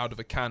out of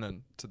a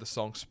cannon to the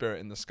song Spirit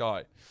in the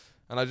Sky.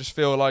 And I just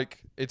feel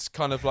like it's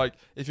kind of like,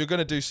 if you're going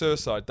to do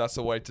suicide, that's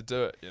a way to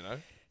do it, you know?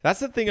 That's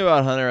the thing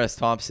about Hunter S.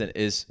 Thompson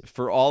is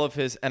for all of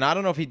his, and I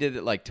don't know if he did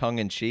it like tongue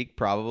in cheek,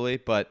 probably,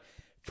 but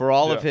for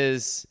all of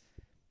his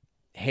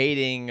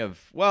hating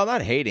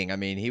not hating. I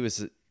mean,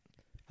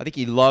 I think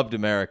he loved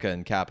America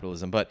and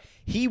capitalism, but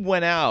he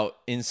went out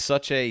in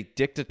such a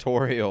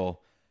dictatorial,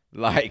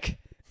 like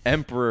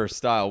emperor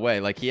style way.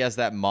 Like he has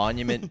that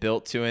monument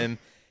built to him.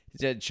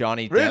 He had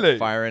Johnny Depp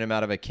firing him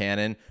out of a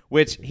cannon,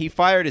 which he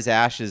fired his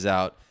ashes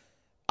out.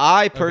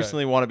 I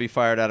personally want to be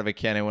fired out of a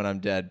cannon when I'm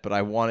dead, but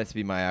I want it to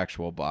be my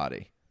actual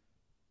body.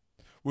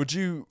 Would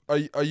you? Are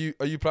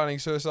you planning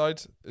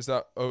suicide? Is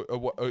that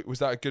was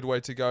that a good way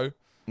to go?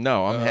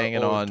 No, I'm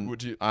hanging on.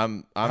 Would you?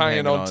 I'm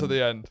hanging on to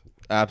the end.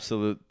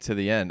 Absolute to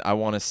the end. I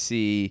want to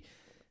see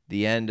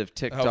the end of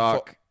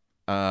TikTok.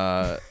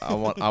 I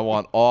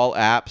want all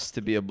apps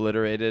to be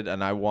obliterated,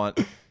 and I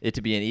want it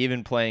to be an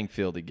even playing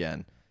field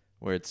again,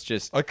 where it's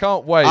just. I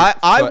can't wait.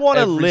 I want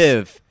to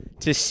live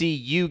to see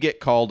you get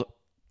called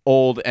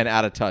old and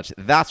out of touch.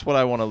 That's what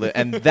I want to live,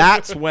 and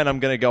that's when I'm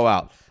gonna go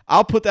out.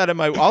 I'll put that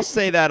I'll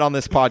say that on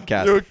this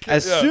podcast.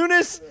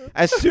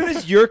 As soon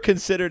as you're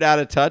considered out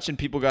of touch, and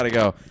people got to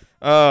go,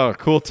 oh,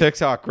 cool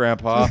TikTok,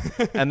 Grandpa,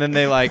 and then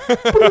they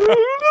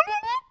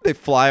they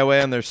fly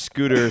away on their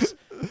scooters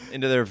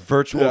into their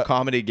virtual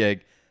comedy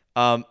gig.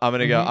 I'm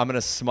gonna go. I'm gonna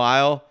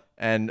smile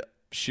and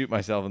shoot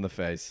myself in the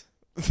face.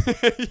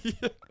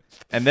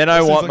 And then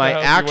I want my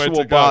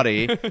actual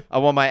body. I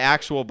want my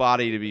actual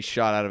body to be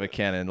shot out of a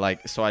cannon,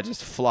 so I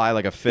just fly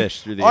like a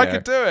fish through the air. I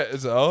could do it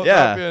as well.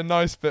 Yeah, that'd be a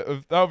nice bit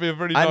of. That would be a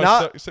really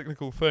nice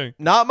cyclical thing.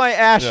 Not my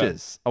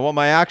ashes. I want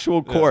my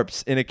actual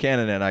corpse in a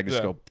cannon, and I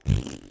just go.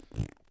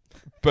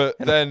 But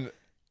then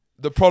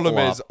the problem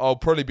is, I'll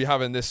probably be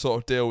having this sort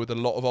of deal with a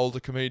lot of older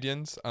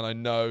comedians, and I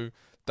know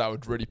that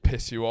would really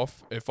piss you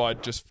off if I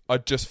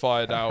just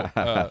fired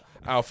out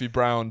Alfie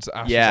Brown's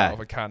ashes out of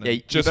a cannon.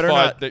 Yeah, just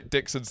fired Nick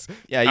Dixon's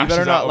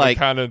ashes out of a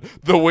cannon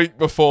the week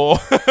before.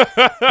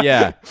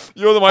 Yeah.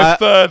 You're my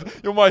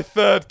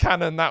third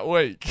cannon that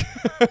week.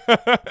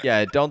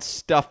 Yeah, don't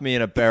stuff me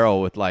in a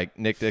barrel with like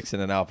Nick Dixon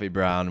and Alfie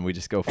Brown and we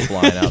just go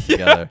flying out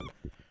together.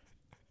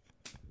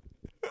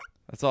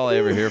 That's all I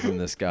ever hear from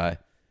this guy.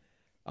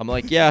 I'm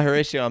like, yeah,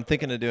 Horatio, I'm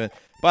thinking of doing.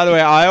 By the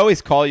way, I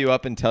always call you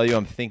up and tell you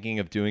I'm thinking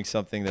of doing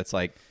something that's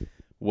like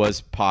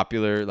was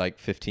popular like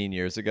 15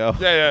 years ago.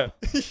 Yeah.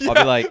 I'll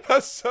be like,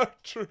 that's so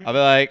true. I'll be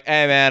like,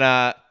 hey man,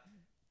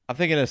 I'm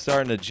thinking of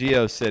starting a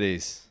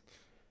GeoCities.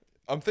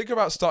 I'm thinking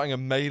about starting a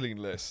mailing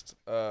list.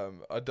 I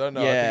don't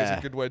know. I think it's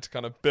a good way to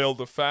kind of build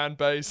a fan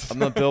base. I'm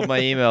gonna build my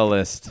email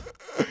list.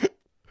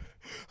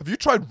 Have you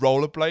tried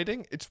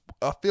rollerblading?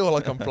 I feel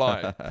like I'm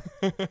flying.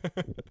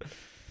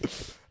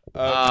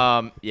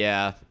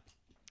 Yeah.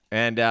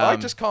 And I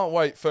just can't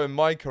wait for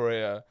my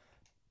career.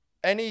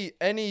 If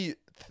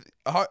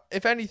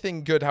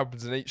anything good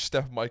happens in each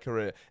step of my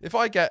career, if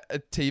I get a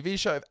TV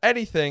show, if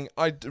anything,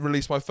 I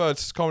release my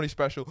first comedy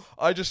special,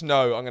 I just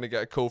know I'm going to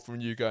get a call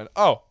from you going,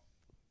 oh,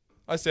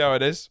 I see how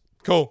it is.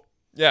 Cool.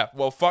 Yeah,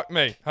 well, fuck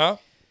me, huh?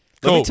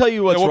 Let me Cool. tell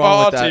you what's Yeah, what wrong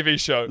about with our that. TV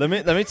show? Let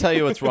me tell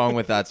you what's wrong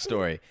with that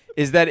story.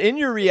 Is that in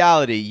your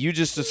reality, you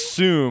just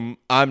assume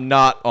I'm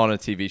not on a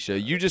TV show.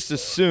 You just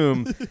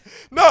assume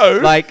No,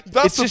 like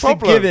that's it's the just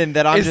problem. a given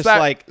that Is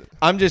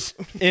I'm just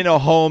in a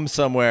home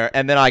somewhere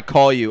and then I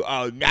call you.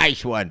 Oh,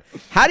 nice one.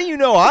 How do you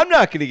know I'm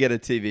not going to get a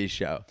TV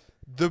show?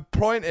 the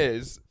point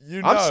is,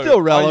 you know, I'm still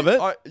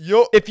relevant.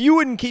 You're If you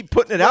wouldn't keep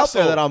putting it out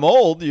there Russell. that I'm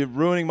old, you're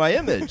ruining my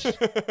image.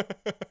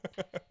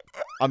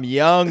 I'm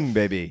young,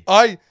 baby.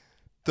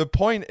 The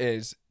point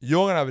is,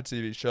 you're gonna have a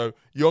TV show.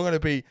 You're gonna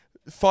be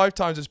 5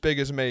 times as big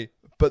as me.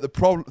 But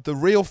the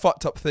real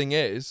fucked up thing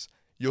is,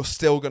 you're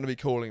still gonna be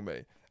calling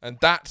me, and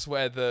that's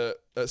where the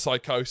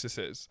psychosis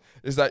is.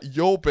 Is that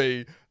you'll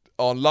be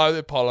on Live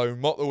with Apollo,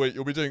 Mock the Week.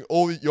 You'll be doing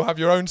you'll have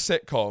your own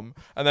sitcom,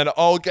 and then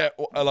I'll get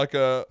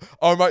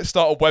I might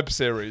start a web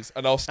series,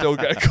 and I'll still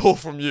get a call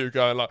from you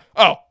going like,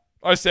 oh,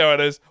 I see how it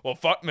is. Well,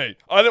 fuck me.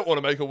 I don't want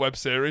to make a web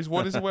series.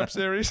 What is a web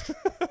series?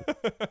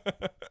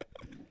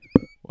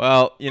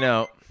 Well,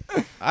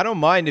 I don't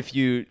mind if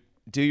you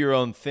do your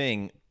own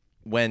thing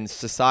when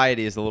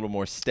society is a little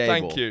more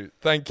stable. Thank you.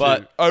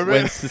 But Oh, really?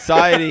 when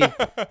society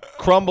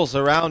crumbles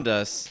around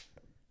us,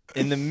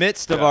 in the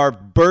midst of our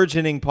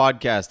burgeoning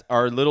podcast,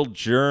 our little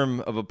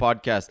germ of a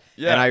podcast,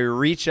 Yeah. and I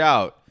reach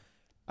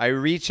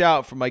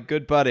out for my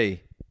good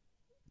buddy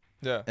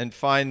Yeah. and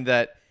find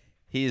that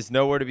he is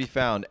nowhere to be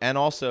found. And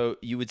also,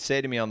 you would say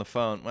to me on the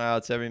phone, wow,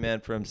 it's every man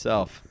for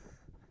himself.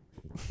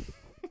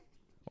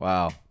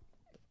 Wow.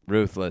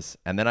 Ruthless.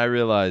 And then I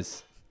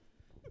realized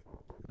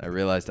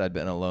I'd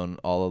been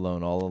all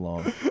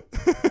alone.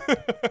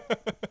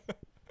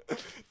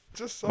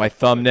 Just so My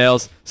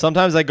thumbnails.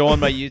 Sometimes I go on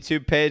my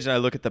YouTube page and I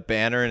look at the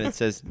banner and it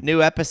says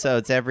new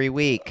episodes every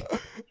week.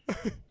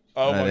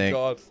 Oh And my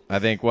god. I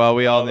think, well,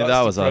 we all knew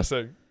that was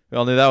depressing.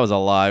 a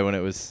lie when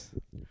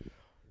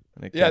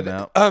it came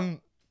out.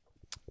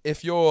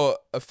 If you're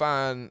a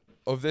fan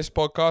of this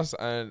podcast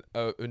and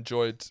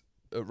enjoyed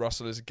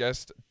Russell as a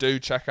guest, do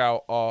check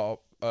out our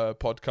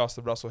podcast,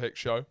 The Russell Hicks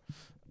Show.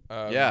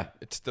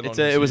 It's still on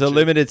It was a YouTube.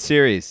 limited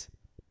series.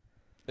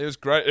 It was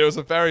great. It was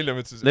a very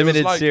limited Series.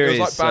 It was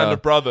like Band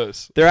of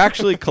Brothers. They're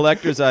actually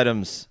collector's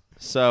items.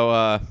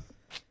 So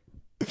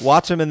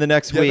watch them in the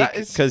next week that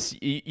is- because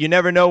you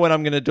never know when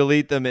I'm going to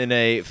delete them in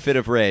a fit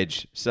of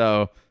rage.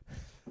 So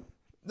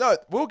No,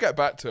 we'll get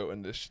back to it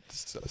when this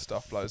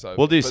stuff blows over.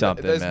 we'll do But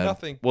something, there's man.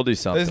 Nothing, We'll do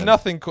something. There's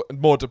nothing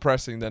more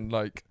depressing than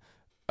like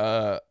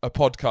a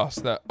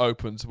podcast that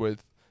opens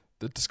with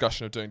the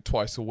discussion of doing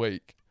twice a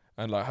week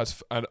and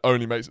and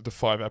only makes it to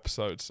 5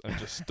 episodes and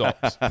just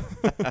stops.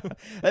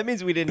 That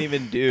means we didn't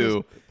even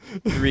do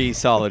 3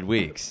 solid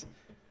weeks.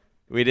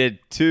 We did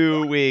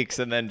 2 weeks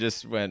and then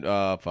just went,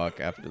 oh, fuck,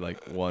 after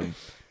like 1.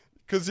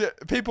 Because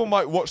people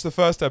might watch the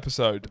first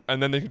episode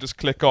and then they can just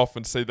click off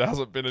and see there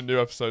hasn't been a new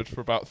episode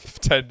for about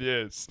 10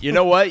 years. You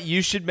know what?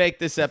 You should make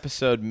this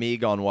episode Me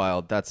Gone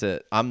Wild. That's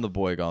it. I'm the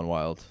boy gone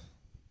wild.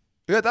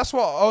 Yeah, that's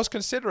what I was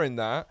considering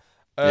that.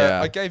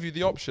 Yeah. I gave you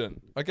the option.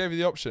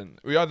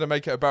 We either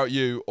make it about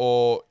you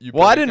or you.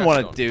 Well, bring I a didn't guest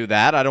want on. to do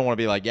that. I don't want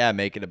to be like, yeah,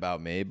 make it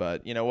about me.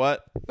 But you know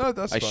what? No,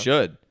 that's I fine.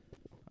 should.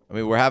 I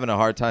mean, we're having a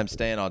hard time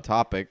staying on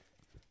topic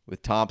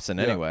with Thompson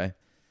Yeah. anyway.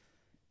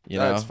 You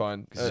know, That's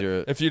fine. 'cause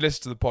you're- If you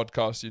listen to the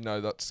podcast, you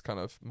know that's kind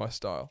of my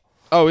style.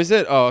 Oh, is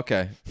it? Oh,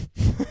 okay.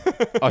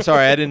 Oh,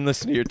 sorry, I didn't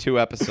listen to your 2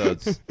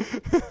 episodes.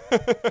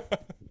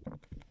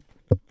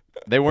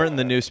 They weren't in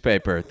the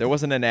newspaper. There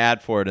wasn't an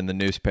ad for it in the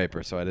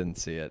newspaper, so I didn't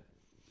see it.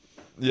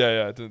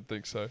 Yeah, I didn't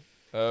think so.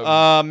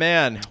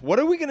 Man, what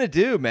are we gonna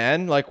do,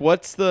 man? Like,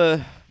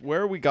 where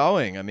are we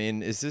going? I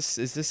mean, is this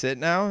it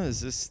now?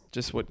 Is this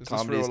just what Is this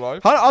comedy real is?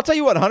 life? I'll tell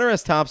you what, Hunter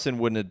S. Thompson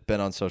wouldn't have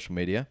been on social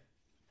media.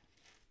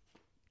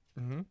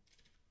 Mhm.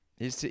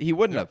 He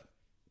wouldn't have.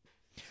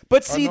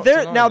 But see, not there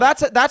denying now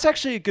that. that's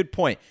actually a good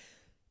point.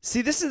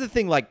 See, this is the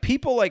thing. Like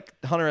people like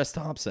Hunter S.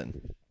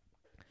 Thompson.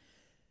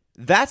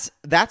 That's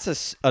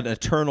an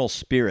eternal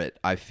spirit.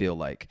 I feel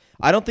like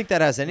I don't think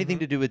that has anything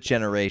to do with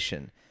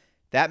generation.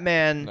 That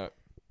man No.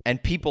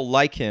 and people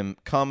like him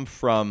come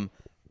from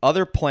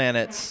other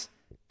planets,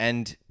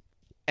 and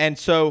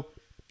so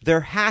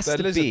there has They're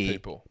to lizard be.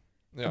 people.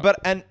 Yeah. But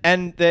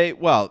and they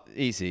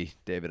easy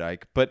David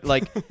Icke, but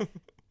like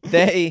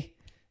they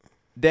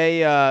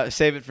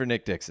save it for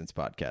Nick Dixon's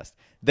podcast.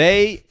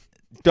 They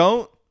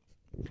don't.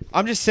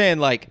 I'm just saying,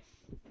 like,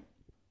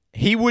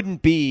 he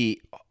wouldn't be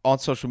on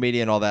social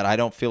media and all that. I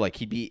don't feel like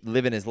he'd be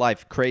living his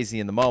life crazy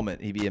in the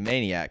moment. He'd be a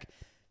maniac.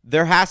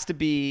 There has to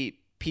be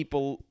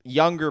people,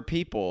 younger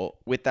people,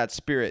 with that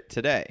spirit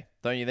today,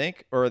 don't you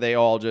think? Or are they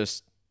all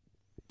just?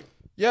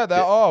 Yeah,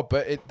 there are,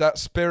 but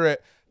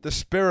the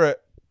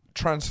spirit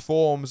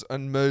transforms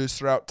and moves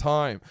throughout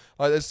time.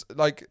 There's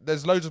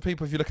loads of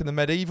people. If you look in the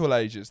medieval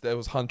ages, there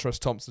was Hunter S.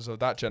 Thompsons of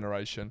that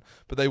generation,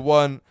 but they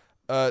weren't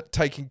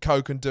taking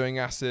coke and doing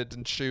acid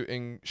and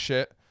shooting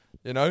shit.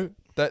 You know?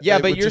 Yeah,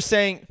 but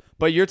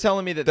you're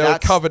telling me that they were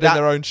that's covered in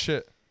their own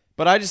shit.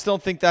 But I just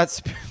don't think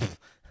that's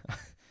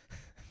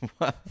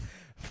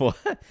what.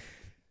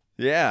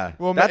 Yeah.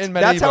 Well, that's, in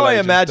that's how medieval I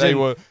ages, imagine. they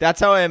were- That's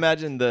how I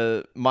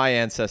imagine my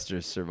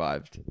ancestors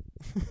survived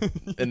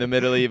in the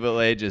medieval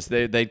ages.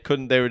 They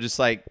couldn't. They were just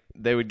like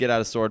they would get out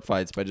of sword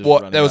fights by just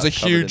What? running There was out a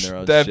covered in huge. their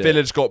own Their shit.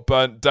 village got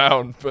burnt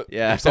down, but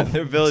Yeah, someone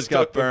their village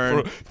got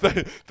mistook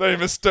them for- they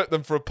mistook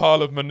them for a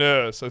pile of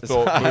manure, so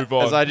thought move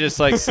on. As I just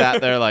like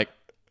sat there like.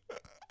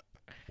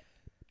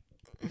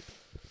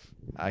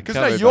 Because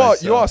no,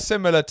 you are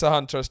similar to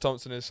Hunter S.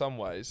 Thompson in some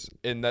ways,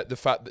 in that the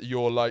fact that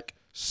you're like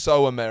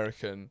so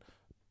American,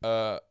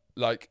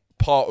 like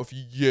part of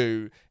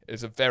you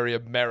is a very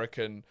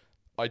American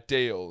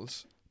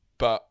ideals,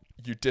 but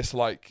you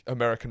dislike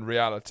American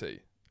reality.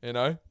 You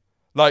know,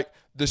 like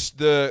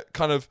the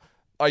kind of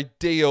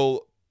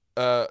ideal,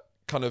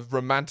 kind of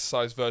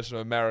romanticized version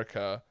of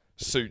America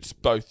suits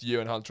both you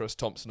and Hunter S.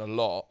 Thompson a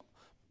lot,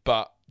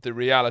 but the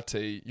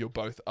reality you're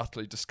both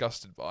utterly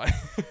disgusted by.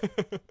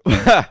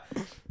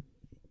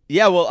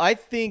 Yeah, well, I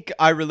think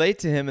I relate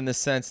to him in the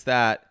sense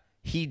that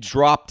he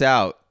dropped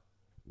out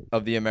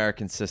of the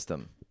American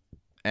system,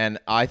 and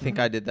I think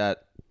I did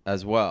that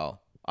as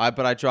well.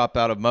 But I dropped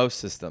out of most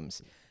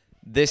systems.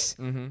 This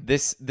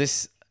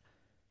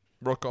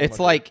Rock on, it's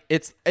my like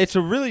it's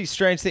a really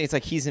strange thing. It's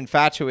like he's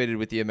infatuated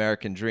with the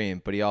American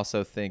dream, but he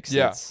also thinks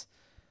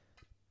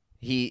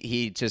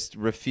he just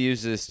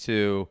refuses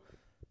to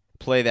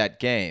play that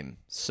game.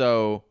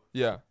 So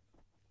dude.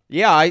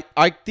 yeah,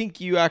 I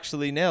think you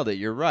actually nailed it.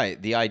 You're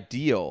right. The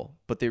ideal,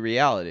 but the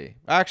reality.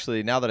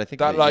 Actually, now that I think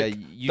That of it, like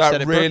you that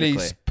said it really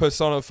perfectly.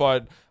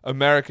 personified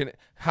American,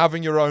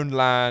 having your own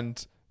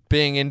land,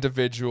 being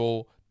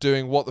individual,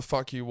 doing what the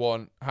fuck you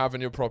want,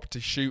 having your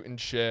property, shooting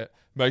shit,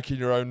 making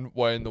your own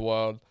way in the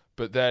world.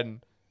 But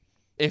then,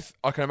 if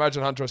I can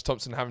imagine Hunter S.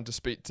 Thompson having to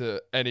speak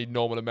to any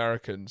normal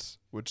Americans,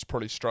 would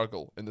probably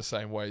struggle in the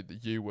same way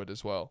that you would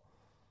as well.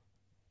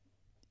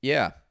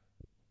 Yeah.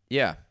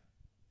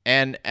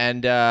 And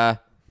in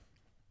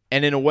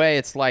a way,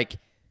 it's like,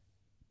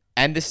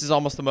 and this is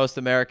almost the most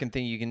American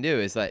thing you can do,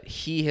 is that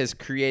he has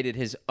created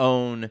his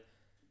own,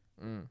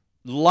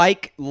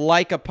 like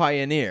a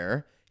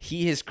pioneer,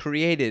 he has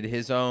created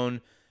his own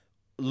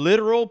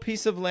literal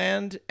piece of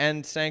land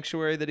and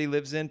sanctuary that he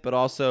lives in, but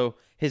also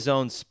his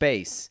own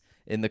space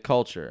in the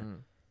culture,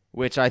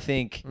 which I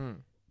think,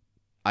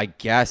 I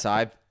guess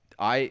I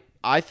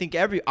think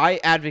I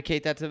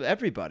advocate that to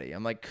everybody.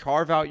 I'm like,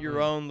 carve out your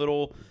own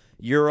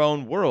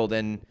world,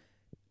 and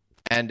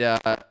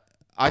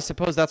I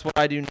suppose that's what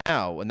I do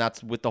now, and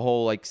that's with the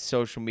whole like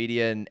social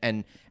media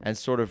and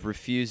sort of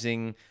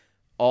refusing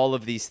all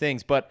of these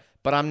things. But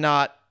I'm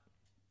not.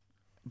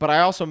 But I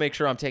also make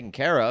sure I'm taken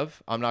care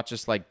of. I'm not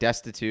just like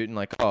destitute and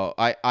like, oh,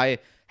 I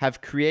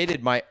have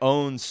created my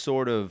own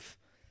sort of,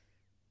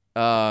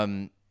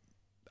 I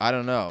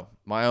don't know,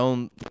 my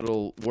own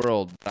little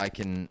world that I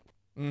can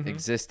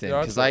exist in. Yeah,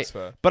 Because that's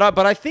fair. but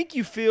I think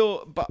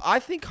I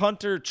think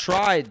Hunter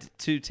tried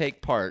to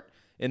take part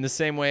in the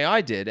same way I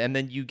did, and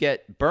then you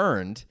get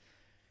burned,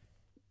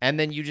 and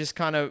then you just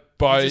kind of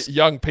By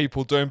young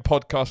people doing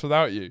podcasts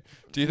without you.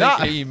 Do you think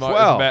Not- he might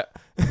well, have met?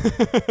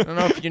 I don't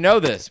know if you know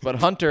this, but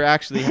Hunter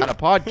actually had a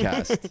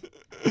podcast.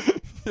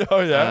 Oh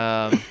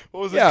yeah. What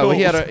was it Yeah, well,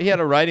 called? he had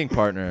a writing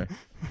partner,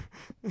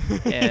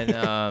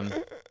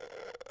 and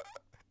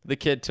the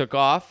kid took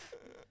off,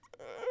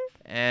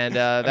 and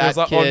And he that was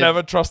like, kid, I'll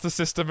never trust the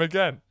system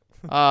again.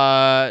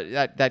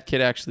 that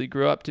kid actually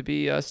grew up to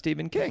be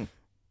Stephen King.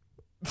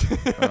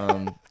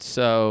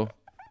 So,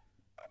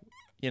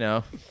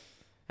 and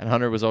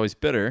Hunter was always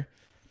bitter.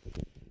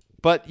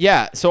 But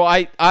yeah, so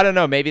I don't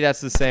know. Maybe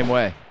that's the same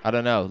way. I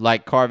don't know,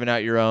 like carving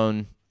out your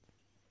own,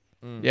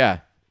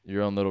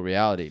 your own little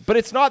reality. But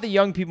it's not the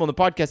young people in the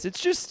podcast. It's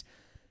just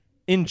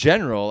in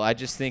general. I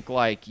just think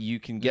like you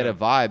can get a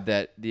vibe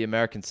that the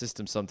American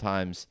system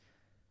sometimes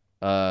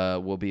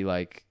will be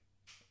like,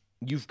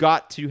 you've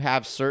got to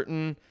have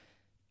certain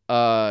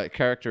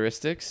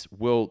characteristics.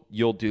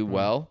 You'll do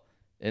well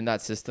in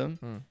that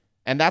system,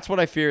 and that's what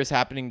I fear is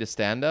happening to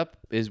stand up.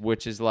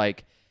 Which is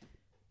like.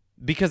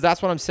 Because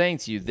that's what I'm saying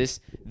to you.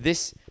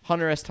 This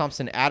Hunter S.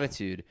 Thompson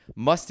attitude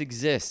must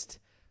exist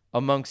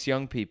amongst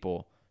young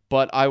people.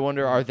 But I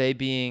wonder, are they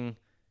being...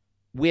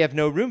 We have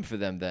no room for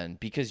them then.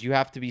 Because you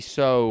have to be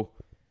so...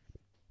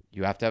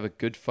 You have to have a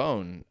good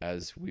phone,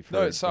 as we've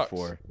heard it sucks.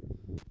 before.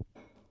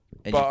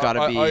 And But you've got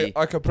to be...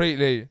 I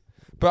completely...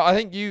 But I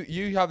think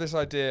you have this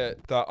idea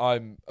that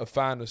I'm a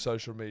fan of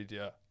social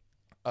media,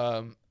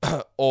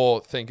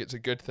 or think it's a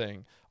good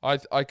thing.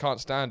 I can't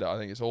stand it. I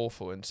think it's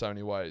awful in so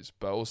many ways.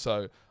 But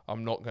also,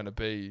 I'm not going to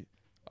be...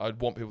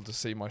 I'd want people to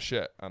see my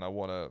shit, and I don't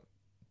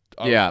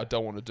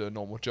want to do a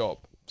normal job.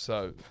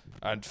 So,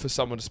 and for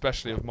someone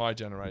especially of my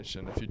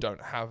generation, if you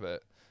don't have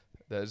it,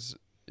 it's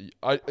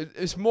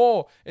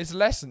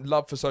less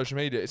love for social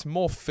media. It's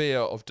more fear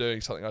of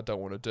doing something I don't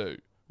want to do,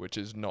 which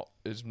is not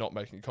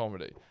making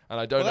comedy. And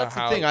I don't know that's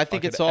the how thing. I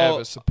think could it's all-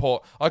 ever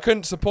support. I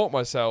couldn't support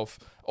myself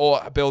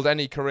or build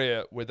any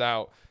career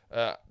without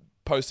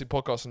posting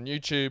podcasts on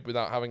YouTube,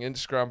 without having an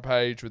Instagram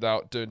page,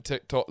 without doing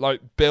TikTok,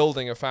 like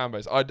building a fan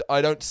base.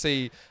 I don't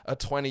see a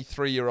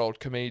 23-year-old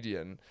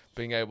comedian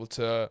being able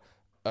to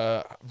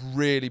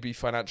really be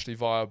financially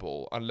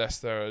viable unless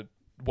they're a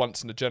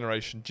once in a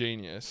generation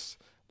genius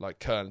like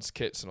Kearns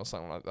Kitson or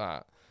something like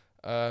that,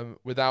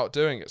 without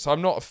doing it. So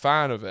I'm not a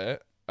fan of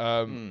it.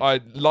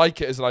 I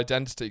like it as an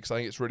identity because I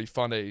think it's really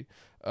funny.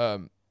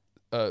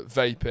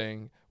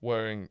 Vaping,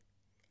 wearing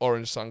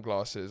orange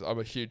sunglasses. I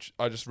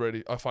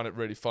find it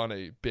really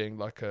funny being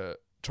like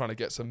trying to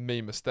get some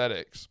meme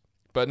aesthetics.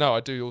 But no, I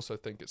do also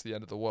think it's the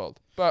end of the world.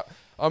 But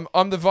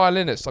I'm the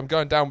violinist. I'm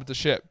going down with the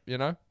ship, you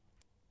know?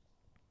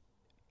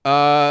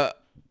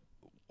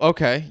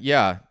 Okay,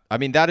 yeah. I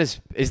mean,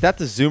 is that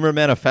the Zoomer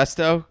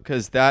Manifesto?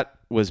 Because that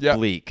was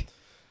bleak.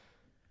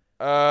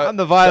 I'm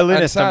the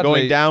violinist. Sadly, I'm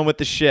going down with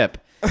the ship.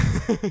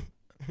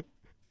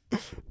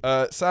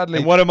 Sadly,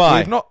 and what am I?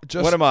 We've not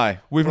just, what am I?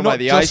 We've what not am I,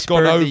 the just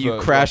gone iceberg over that you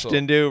crashed Russell.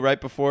 into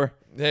right before.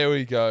 Here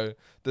we go.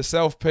 The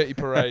self-pity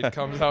parade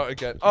comes out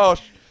again. Oh,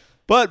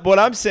 but what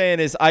I'm saying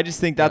is, I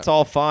just think that's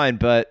all fine.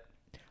 But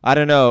I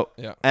don't know.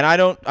 Yeah. And I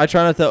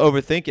try not to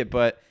overthink it.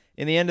 But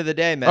in the end of the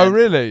day, man. Oh,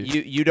 really?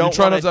 You don't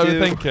try not to do,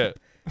 overthink it.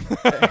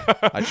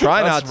 I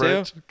try not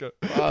That's to.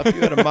 If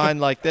you had a mind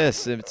like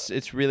this,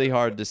 it's really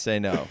hard to say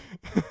no.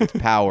 It's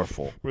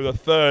powerful. With a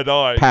third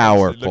eye.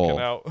 Powerful. Looking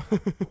out.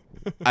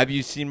 Have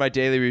you seen my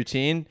daily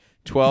routine?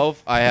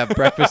 12, I have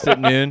breakfast at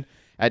noon.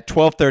 At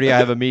 12:30, I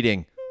have a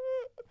meeting.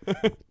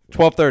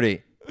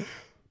 12:30.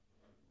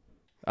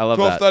 I love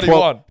that.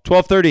 12:31.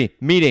 12:30,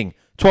 meeting.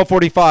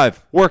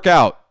 12:45,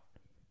 workout.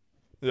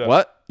 Yeah.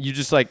 What? You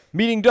just like,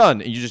 meeting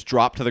done, and you just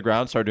drop to the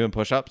ground, start doing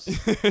push-ups?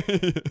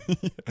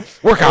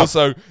 Workout.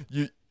 Also,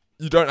 you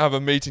don't have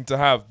a meeting to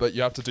have, but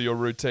you have to do your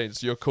routine.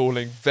 So you're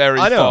calling very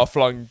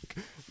far-flung.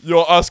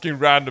 You're asking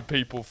random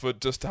people for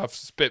just to have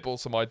spitball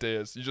some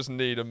ideas. You just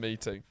need a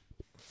meeting.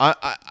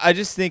 I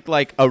just think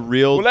like a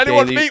real Will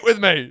anyone meet with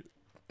me?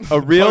 A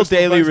real Post on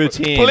daily Facebook.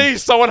 routine.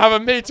 Please, someone have a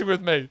meeting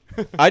with me.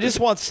 I just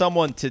want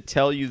someone to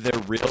tell you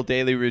their real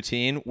daily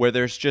routine where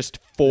there's just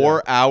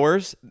 4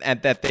 hours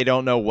and that they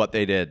don't know what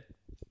they did.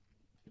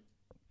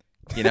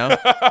 You know?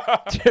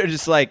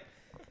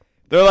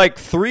 They're like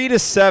 3 to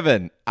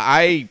 7.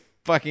 I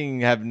fucking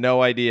have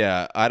no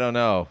idea. I don't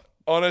know.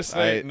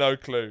 Honestly, no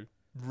clue.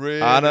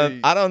 Really? I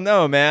don't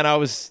know, man. I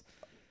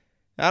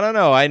don't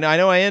know. I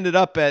know I ended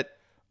up at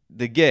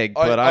the gig,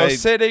 but I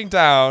was sitting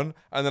down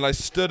and then I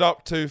stood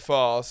up too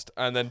fast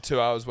and then 2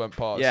 hours went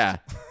past. Yeah.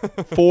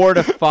 4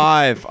 to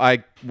 5,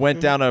 I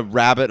went down a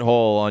rabbit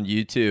hole on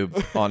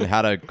YouTube on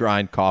how to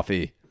grind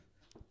coffee.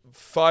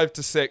 5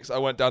 to 6, I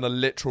went down a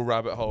literal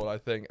rabbit hole, I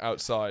think,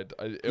 outside.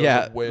 It was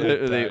a weird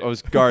literally, day. I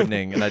was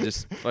gardening and I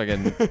just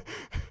fucking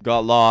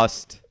got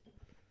lost.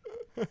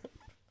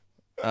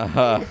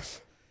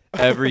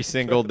 Every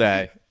single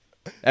day.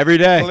 Every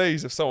day.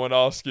 Please, if someone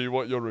asks you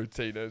what your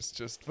routine is,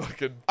 just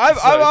fucking. I've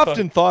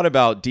often thought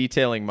about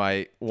detailing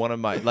one of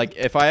my like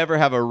if I ever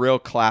have a real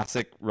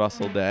classic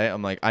Russell day,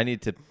 I'm like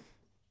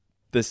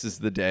this is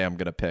the day I'm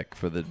gonna pick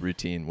for the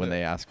routine when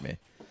they ask me.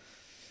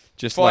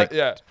 Just 1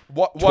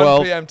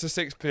 p.m. to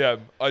 6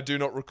 p.m. I do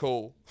not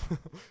recall.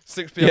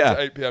 6 p.m.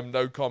 to 8 p.m.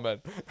 No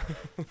comment.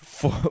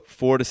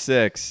 4 to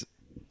 6,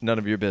 none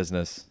of your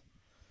business.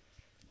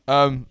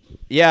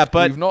 Yeah,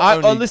 but we've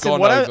not only listen.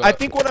 gone over. I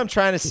think what I'm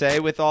trying to say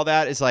with all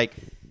that is like,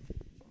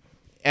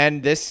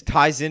 and this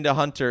ties into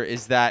Hunter,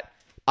 is that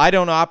I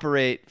don't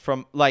operate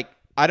from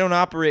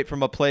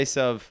a place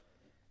of,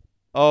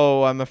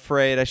 oh, I'm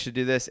afraid I should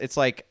do this. It's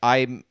like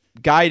I'm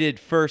guided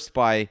first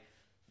by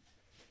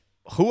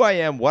who I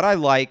am, what I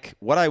like,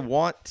 what I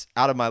want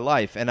out of my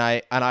life, and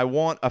I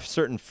want a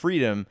certain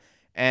freedom,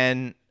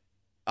 and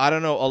I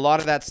don't know. A lot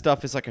of that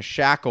stuff is like a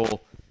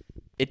shackle.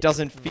 It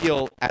doesn't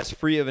feel as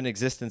free of an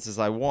existence as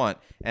I want.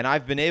 And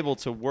I've been able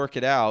to work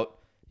it out.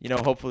 You know,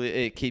 hopefully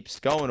it keeps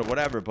going or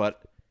whatever.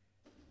 But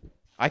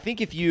I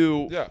think if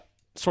you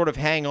sort of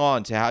hang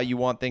on to how you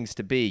want things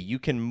to be, you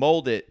can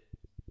mold it.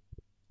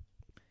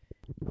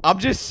 I'm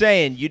just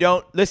saying, you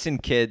don't – listen,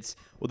 kids.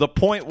 Well, the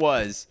point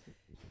was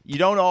you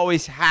don't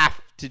always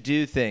have to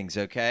do things,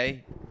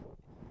 okay?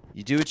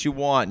 You do what you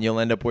want and you'll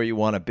end up where you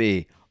want to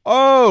be.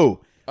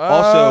 Oh!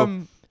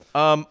 Also –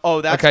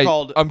 that's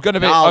called I'm gonna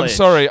be. knowledge. I'm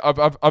sorry.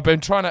 I've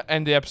been trying to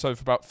end the episode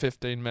for about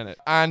 15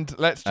 minutes, and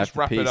let's just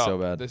wrap it up. So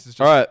bad. This is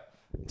just, all right.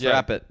 Let's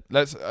wrap it.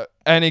 Let's.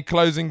 Any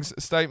closing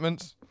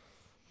statements?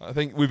 I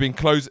think we've been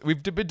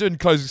doing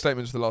closing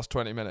statements for the last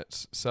 20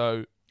 minutes.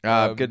 So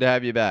good to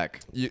have you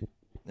back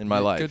in my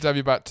life. Good to have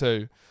you back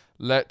too.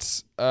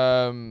 Let's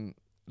do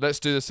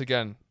this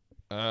again,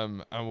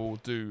 and we'll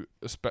do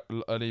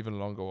an even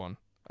longer one.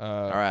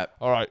 All right.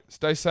 All right.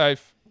 Stay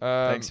safe.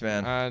 Thanks,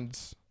 man. And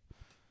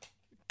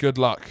good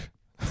luck.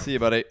 See you,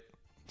 buddy.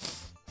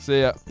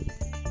 See ya.